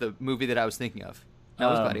the movie that I was thinking of. That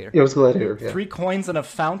was Gladiator. Yeah, it was Gladiator. Yeah. 3 Coins and a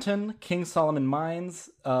Fountain, King Solomon Mines,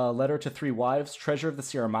 Letter to Three Wives, Treasure of the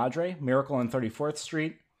Sierra Madre, Miracle on 34th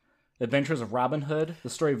Street, Adventures of Robin Hood, The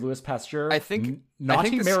Story of Louis Pasteur. I think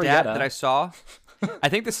Naughty the Marietta. stat that I saw. I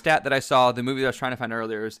think the stat that I saw, the movie that I was trying to find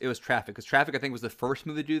earlier, it was Traffic. Because Traffic, I think, was the first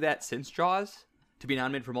movie to do that since Jaws, to be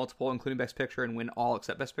nominated for multiple, including Best Picture, and win all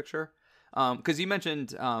except Best Picture. Because you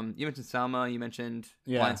mentioned Selma, you mentioned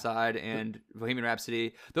Blind Side, and Bohemian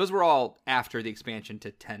Rhapsody. Those were all after the expansion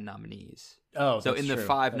to 10 nominees. Oh, so that's in the true.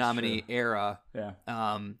 5 That's nominee true. era, Yeah.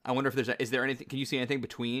 I wonder if is there anything? Can you see anything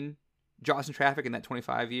between Jaws and Traffic in that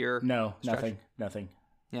 25-year? No, stretch? nothing.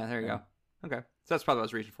 Yeah, there you go. Okay, so that's probably what I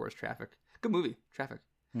was reaching for is Traffic. Good movie, Traffic.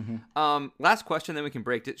 Mm-hmm. Last question, then we can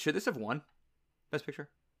break it. Should this have won Best Picture?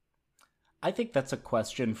 I think that's a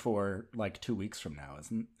question for like 2 weeks from now,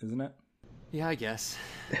 isn't it? Yeah, I guess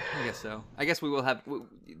so. I guess we will have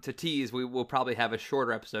to tease. We will probably have a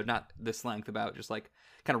shorter episode, not this length, about just like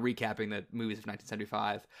kind of recapping the movies of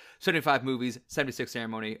 1975. 75 movies, 76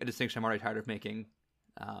 ceremony, a distinction I'm already tired of making.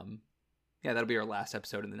 Yeah, that'll be our last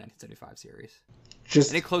episode in the 1975 series.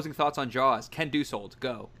 Any closing thoughts on Jaws? Ken Dusold,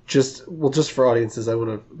 go. Just for audiences, I want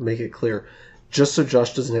to make it clear. Just so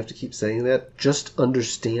Josh doesn't have to keep saying that, just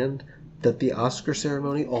understand that the Oscar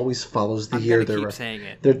ceremony always follows the year they're keep saying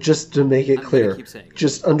it. They're just to make it clear. Keep saying it.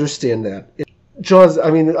 Just understand that. Jaws,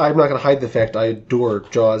 I mean, I'm not going to hide the fact I adore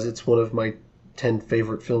Jaws. It's one of my 10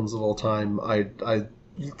 favorite films of all time. I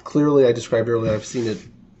clearly, I described earlier, I've seen it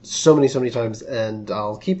so many times, and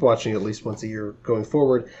I'll keep watching it at least once a year going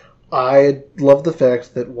forward. I love the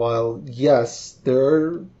fact that while, yes,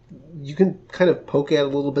 you can kind of poke at a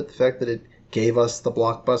little bit the fact that it gave us the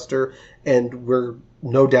blockbuster, and we're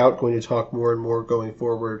no doubt going to talk more and more going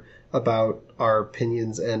forward about our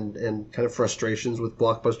opinions and kind of frustrations with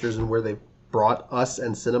blockbusters and where they've brought us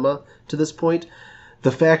and cinema to this point.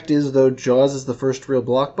 The fact is, though, Jaws is the first real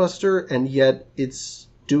blockbuster, and yet it's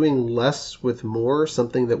doing less with more,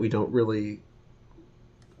 something that we don't really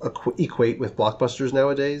equate with blockbusters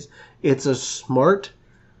nowadays. It's a smart,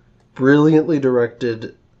 brilliantly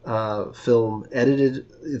directed film, edited,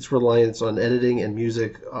 its reliance on editing and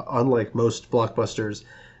music, unlike most blockbusters,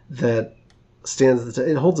 that stands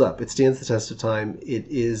it holds up. It stands the test of time. It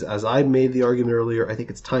is, as I made the argument earlier, I think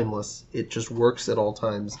it's timeless. It just works at all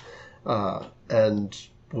times, and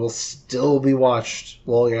will still be watched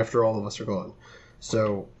long after all of us are gone.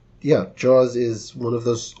 So, yeah, Jaws is one of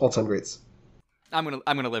those all-time greats. I'm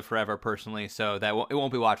gonna live forever personally, so that it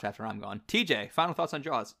won't be watched after I'm gone. TJ, final thoughts on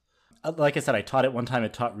Jaws? Like I said, I taught it one time.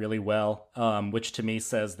 It taught really well, which to me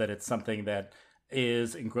says that it's something that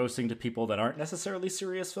is engrossing to people that aren't necessarily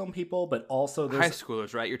serious film people, but also there's high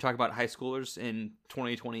schoolers, right? You're talking about high schoolers in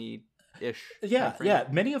 2020-ish. Yeah.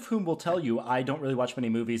 Many of whom will tell you I don't really watch many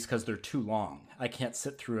movies because they're too long. I can't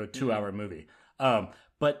sit through a 2-hour movie.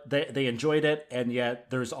 But they enjoyed it, and yet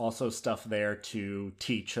there's also stuff there to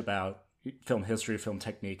teach about film history, film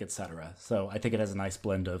technique, etc. So I think it has a nice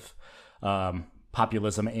blend of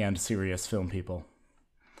populism and serious film people.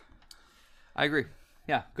 I agree.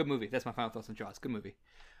 Yeah, good movie. That's my final thoughts on Jaws. Good movie.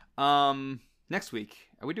 Next week,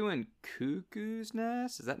 are we doing Cuckoo's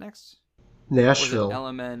Nest? Is that next? Nashville.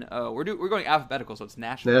 LMNO. We're going alphabetical, so it's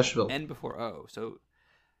Nashville. Nashville. N before O. So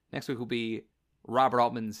next week will be Robert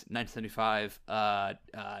Altman's 1975,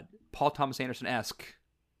 Paul Thomas Anderson-esque.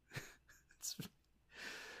 It's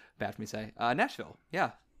bad for me to say. Nashville.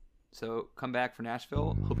 Yeah. So come back for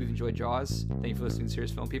Nashville. Hope you've enjoyed Jaws. Thank you for listening to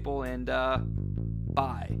Serious Film People, and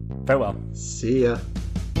bye. Farewell. See ya.